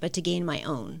insight, but to gain my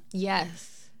own.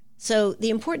 Yes. So the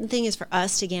important thing is for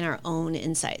us to gain our own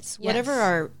insights. Yes.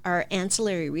 Whatever our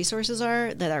ancillary resources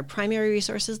are, that our primary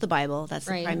resource is the Bible. That's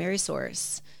the primary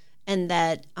source. And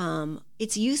that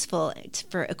it's useful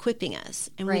for equipping us.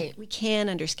 And we can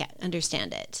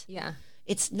understand it. Yeah.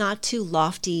 It's not too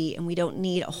lofty, and we don't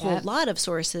need a whole lot of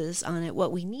sources on it.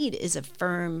 What we need is a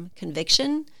firm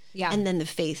conviction and then the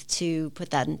faith to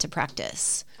put that into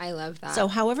practice. I love that. So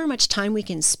however much time we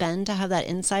can spend to have that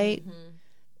insight,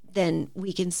 then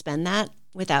we can spend that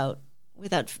without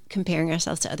comparing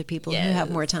ourselves to other people who have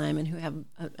more time and who have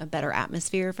a better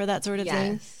atmosphere for that sort of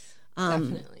thing.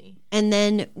 Definitely. And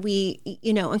then we,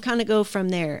 and kind of go from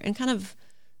there and kind of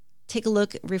take a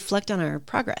look, reflect on our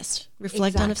progress,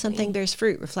 reflect on if something bears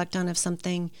fruit, reflect on if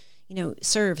something,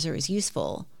 serves or is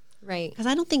useful. Right. Because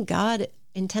I don't think God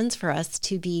intends for us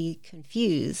to be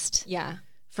confused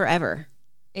forever.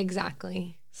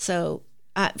 Exactly. So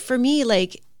for me,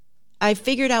 like, I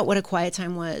figured out what a quiet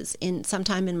time was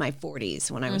sometime in my 40s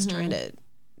when I was trying to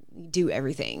do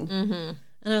everything.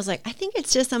 And I was like, I think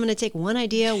it's just, I'm going to take one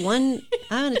idea, I'm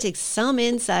going to take some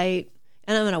insight,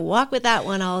 and I'm going to walk with that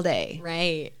one all day.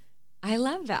 Right. I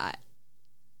love that.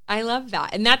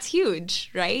 And that's huge,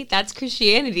 right? That's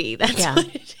Christianity. That's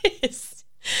what it is.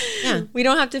 Yeah. We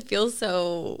don't have to feel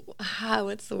so,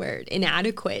 what's the word?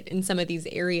 Inadequate in some of these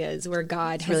areas where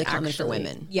God has really actually. common for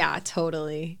women. Yeah,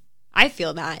 totally. I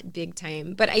feel that big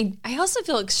time. But I also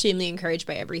feel extremely encouraged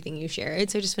by everything you shared.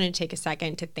 So I just want to take a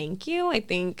second to thank you. I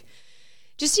think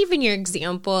just even your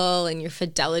example and your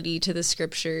fidelity to the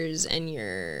scriptures and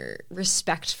your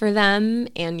respect for them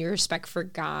and your respect for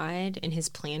God and his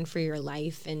plan for your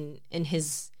life and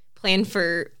his plan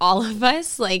for all of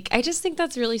us. Like, I just think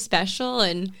that's really special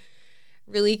and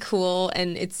really cool.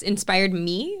 And it's inspired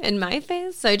me and my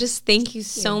faith. So I just thank you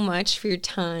so much for your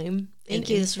time. Thank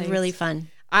you. This was really fun.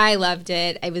 I loved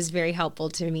it. It was very helpful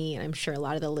to me. And I'm sure a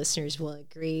lot of the listeners will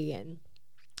agree. And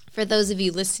for those of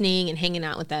you listening and hanging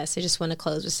out with us, I just want to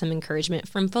close with some encouragement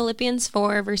from Philippians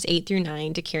 4, verse 8 through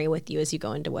 9 to carry with you as you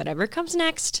go into whatever comes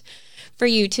next for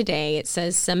you today. It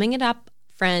says, summing it up,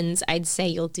 friends, I'd say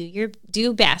you'll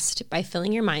do best by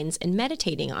filling your minds and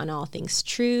meditating on all things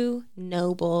true,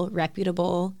 noble,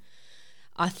 reputable,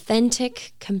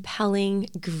 authentic, compelling,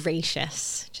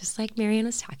 gracious, just like Marianne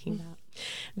was talking about.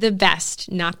 The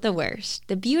best, not the worst.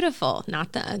 The beautiful,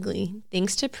 not the ugly.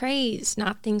 Things to praise,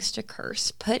 not things to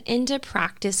curse. Put into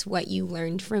practice what you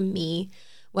learned from me,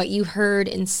 what you heard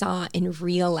and saw and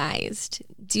realized.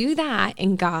 Do that,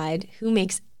 and God, who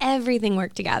makes everything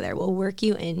work together, will work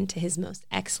you into his most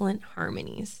excellent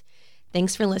harmonies.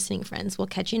 Thanks for listening, friends. We'll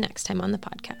catch you next time on the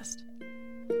podcast.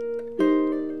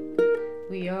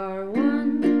 We are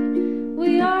one.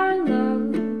 We are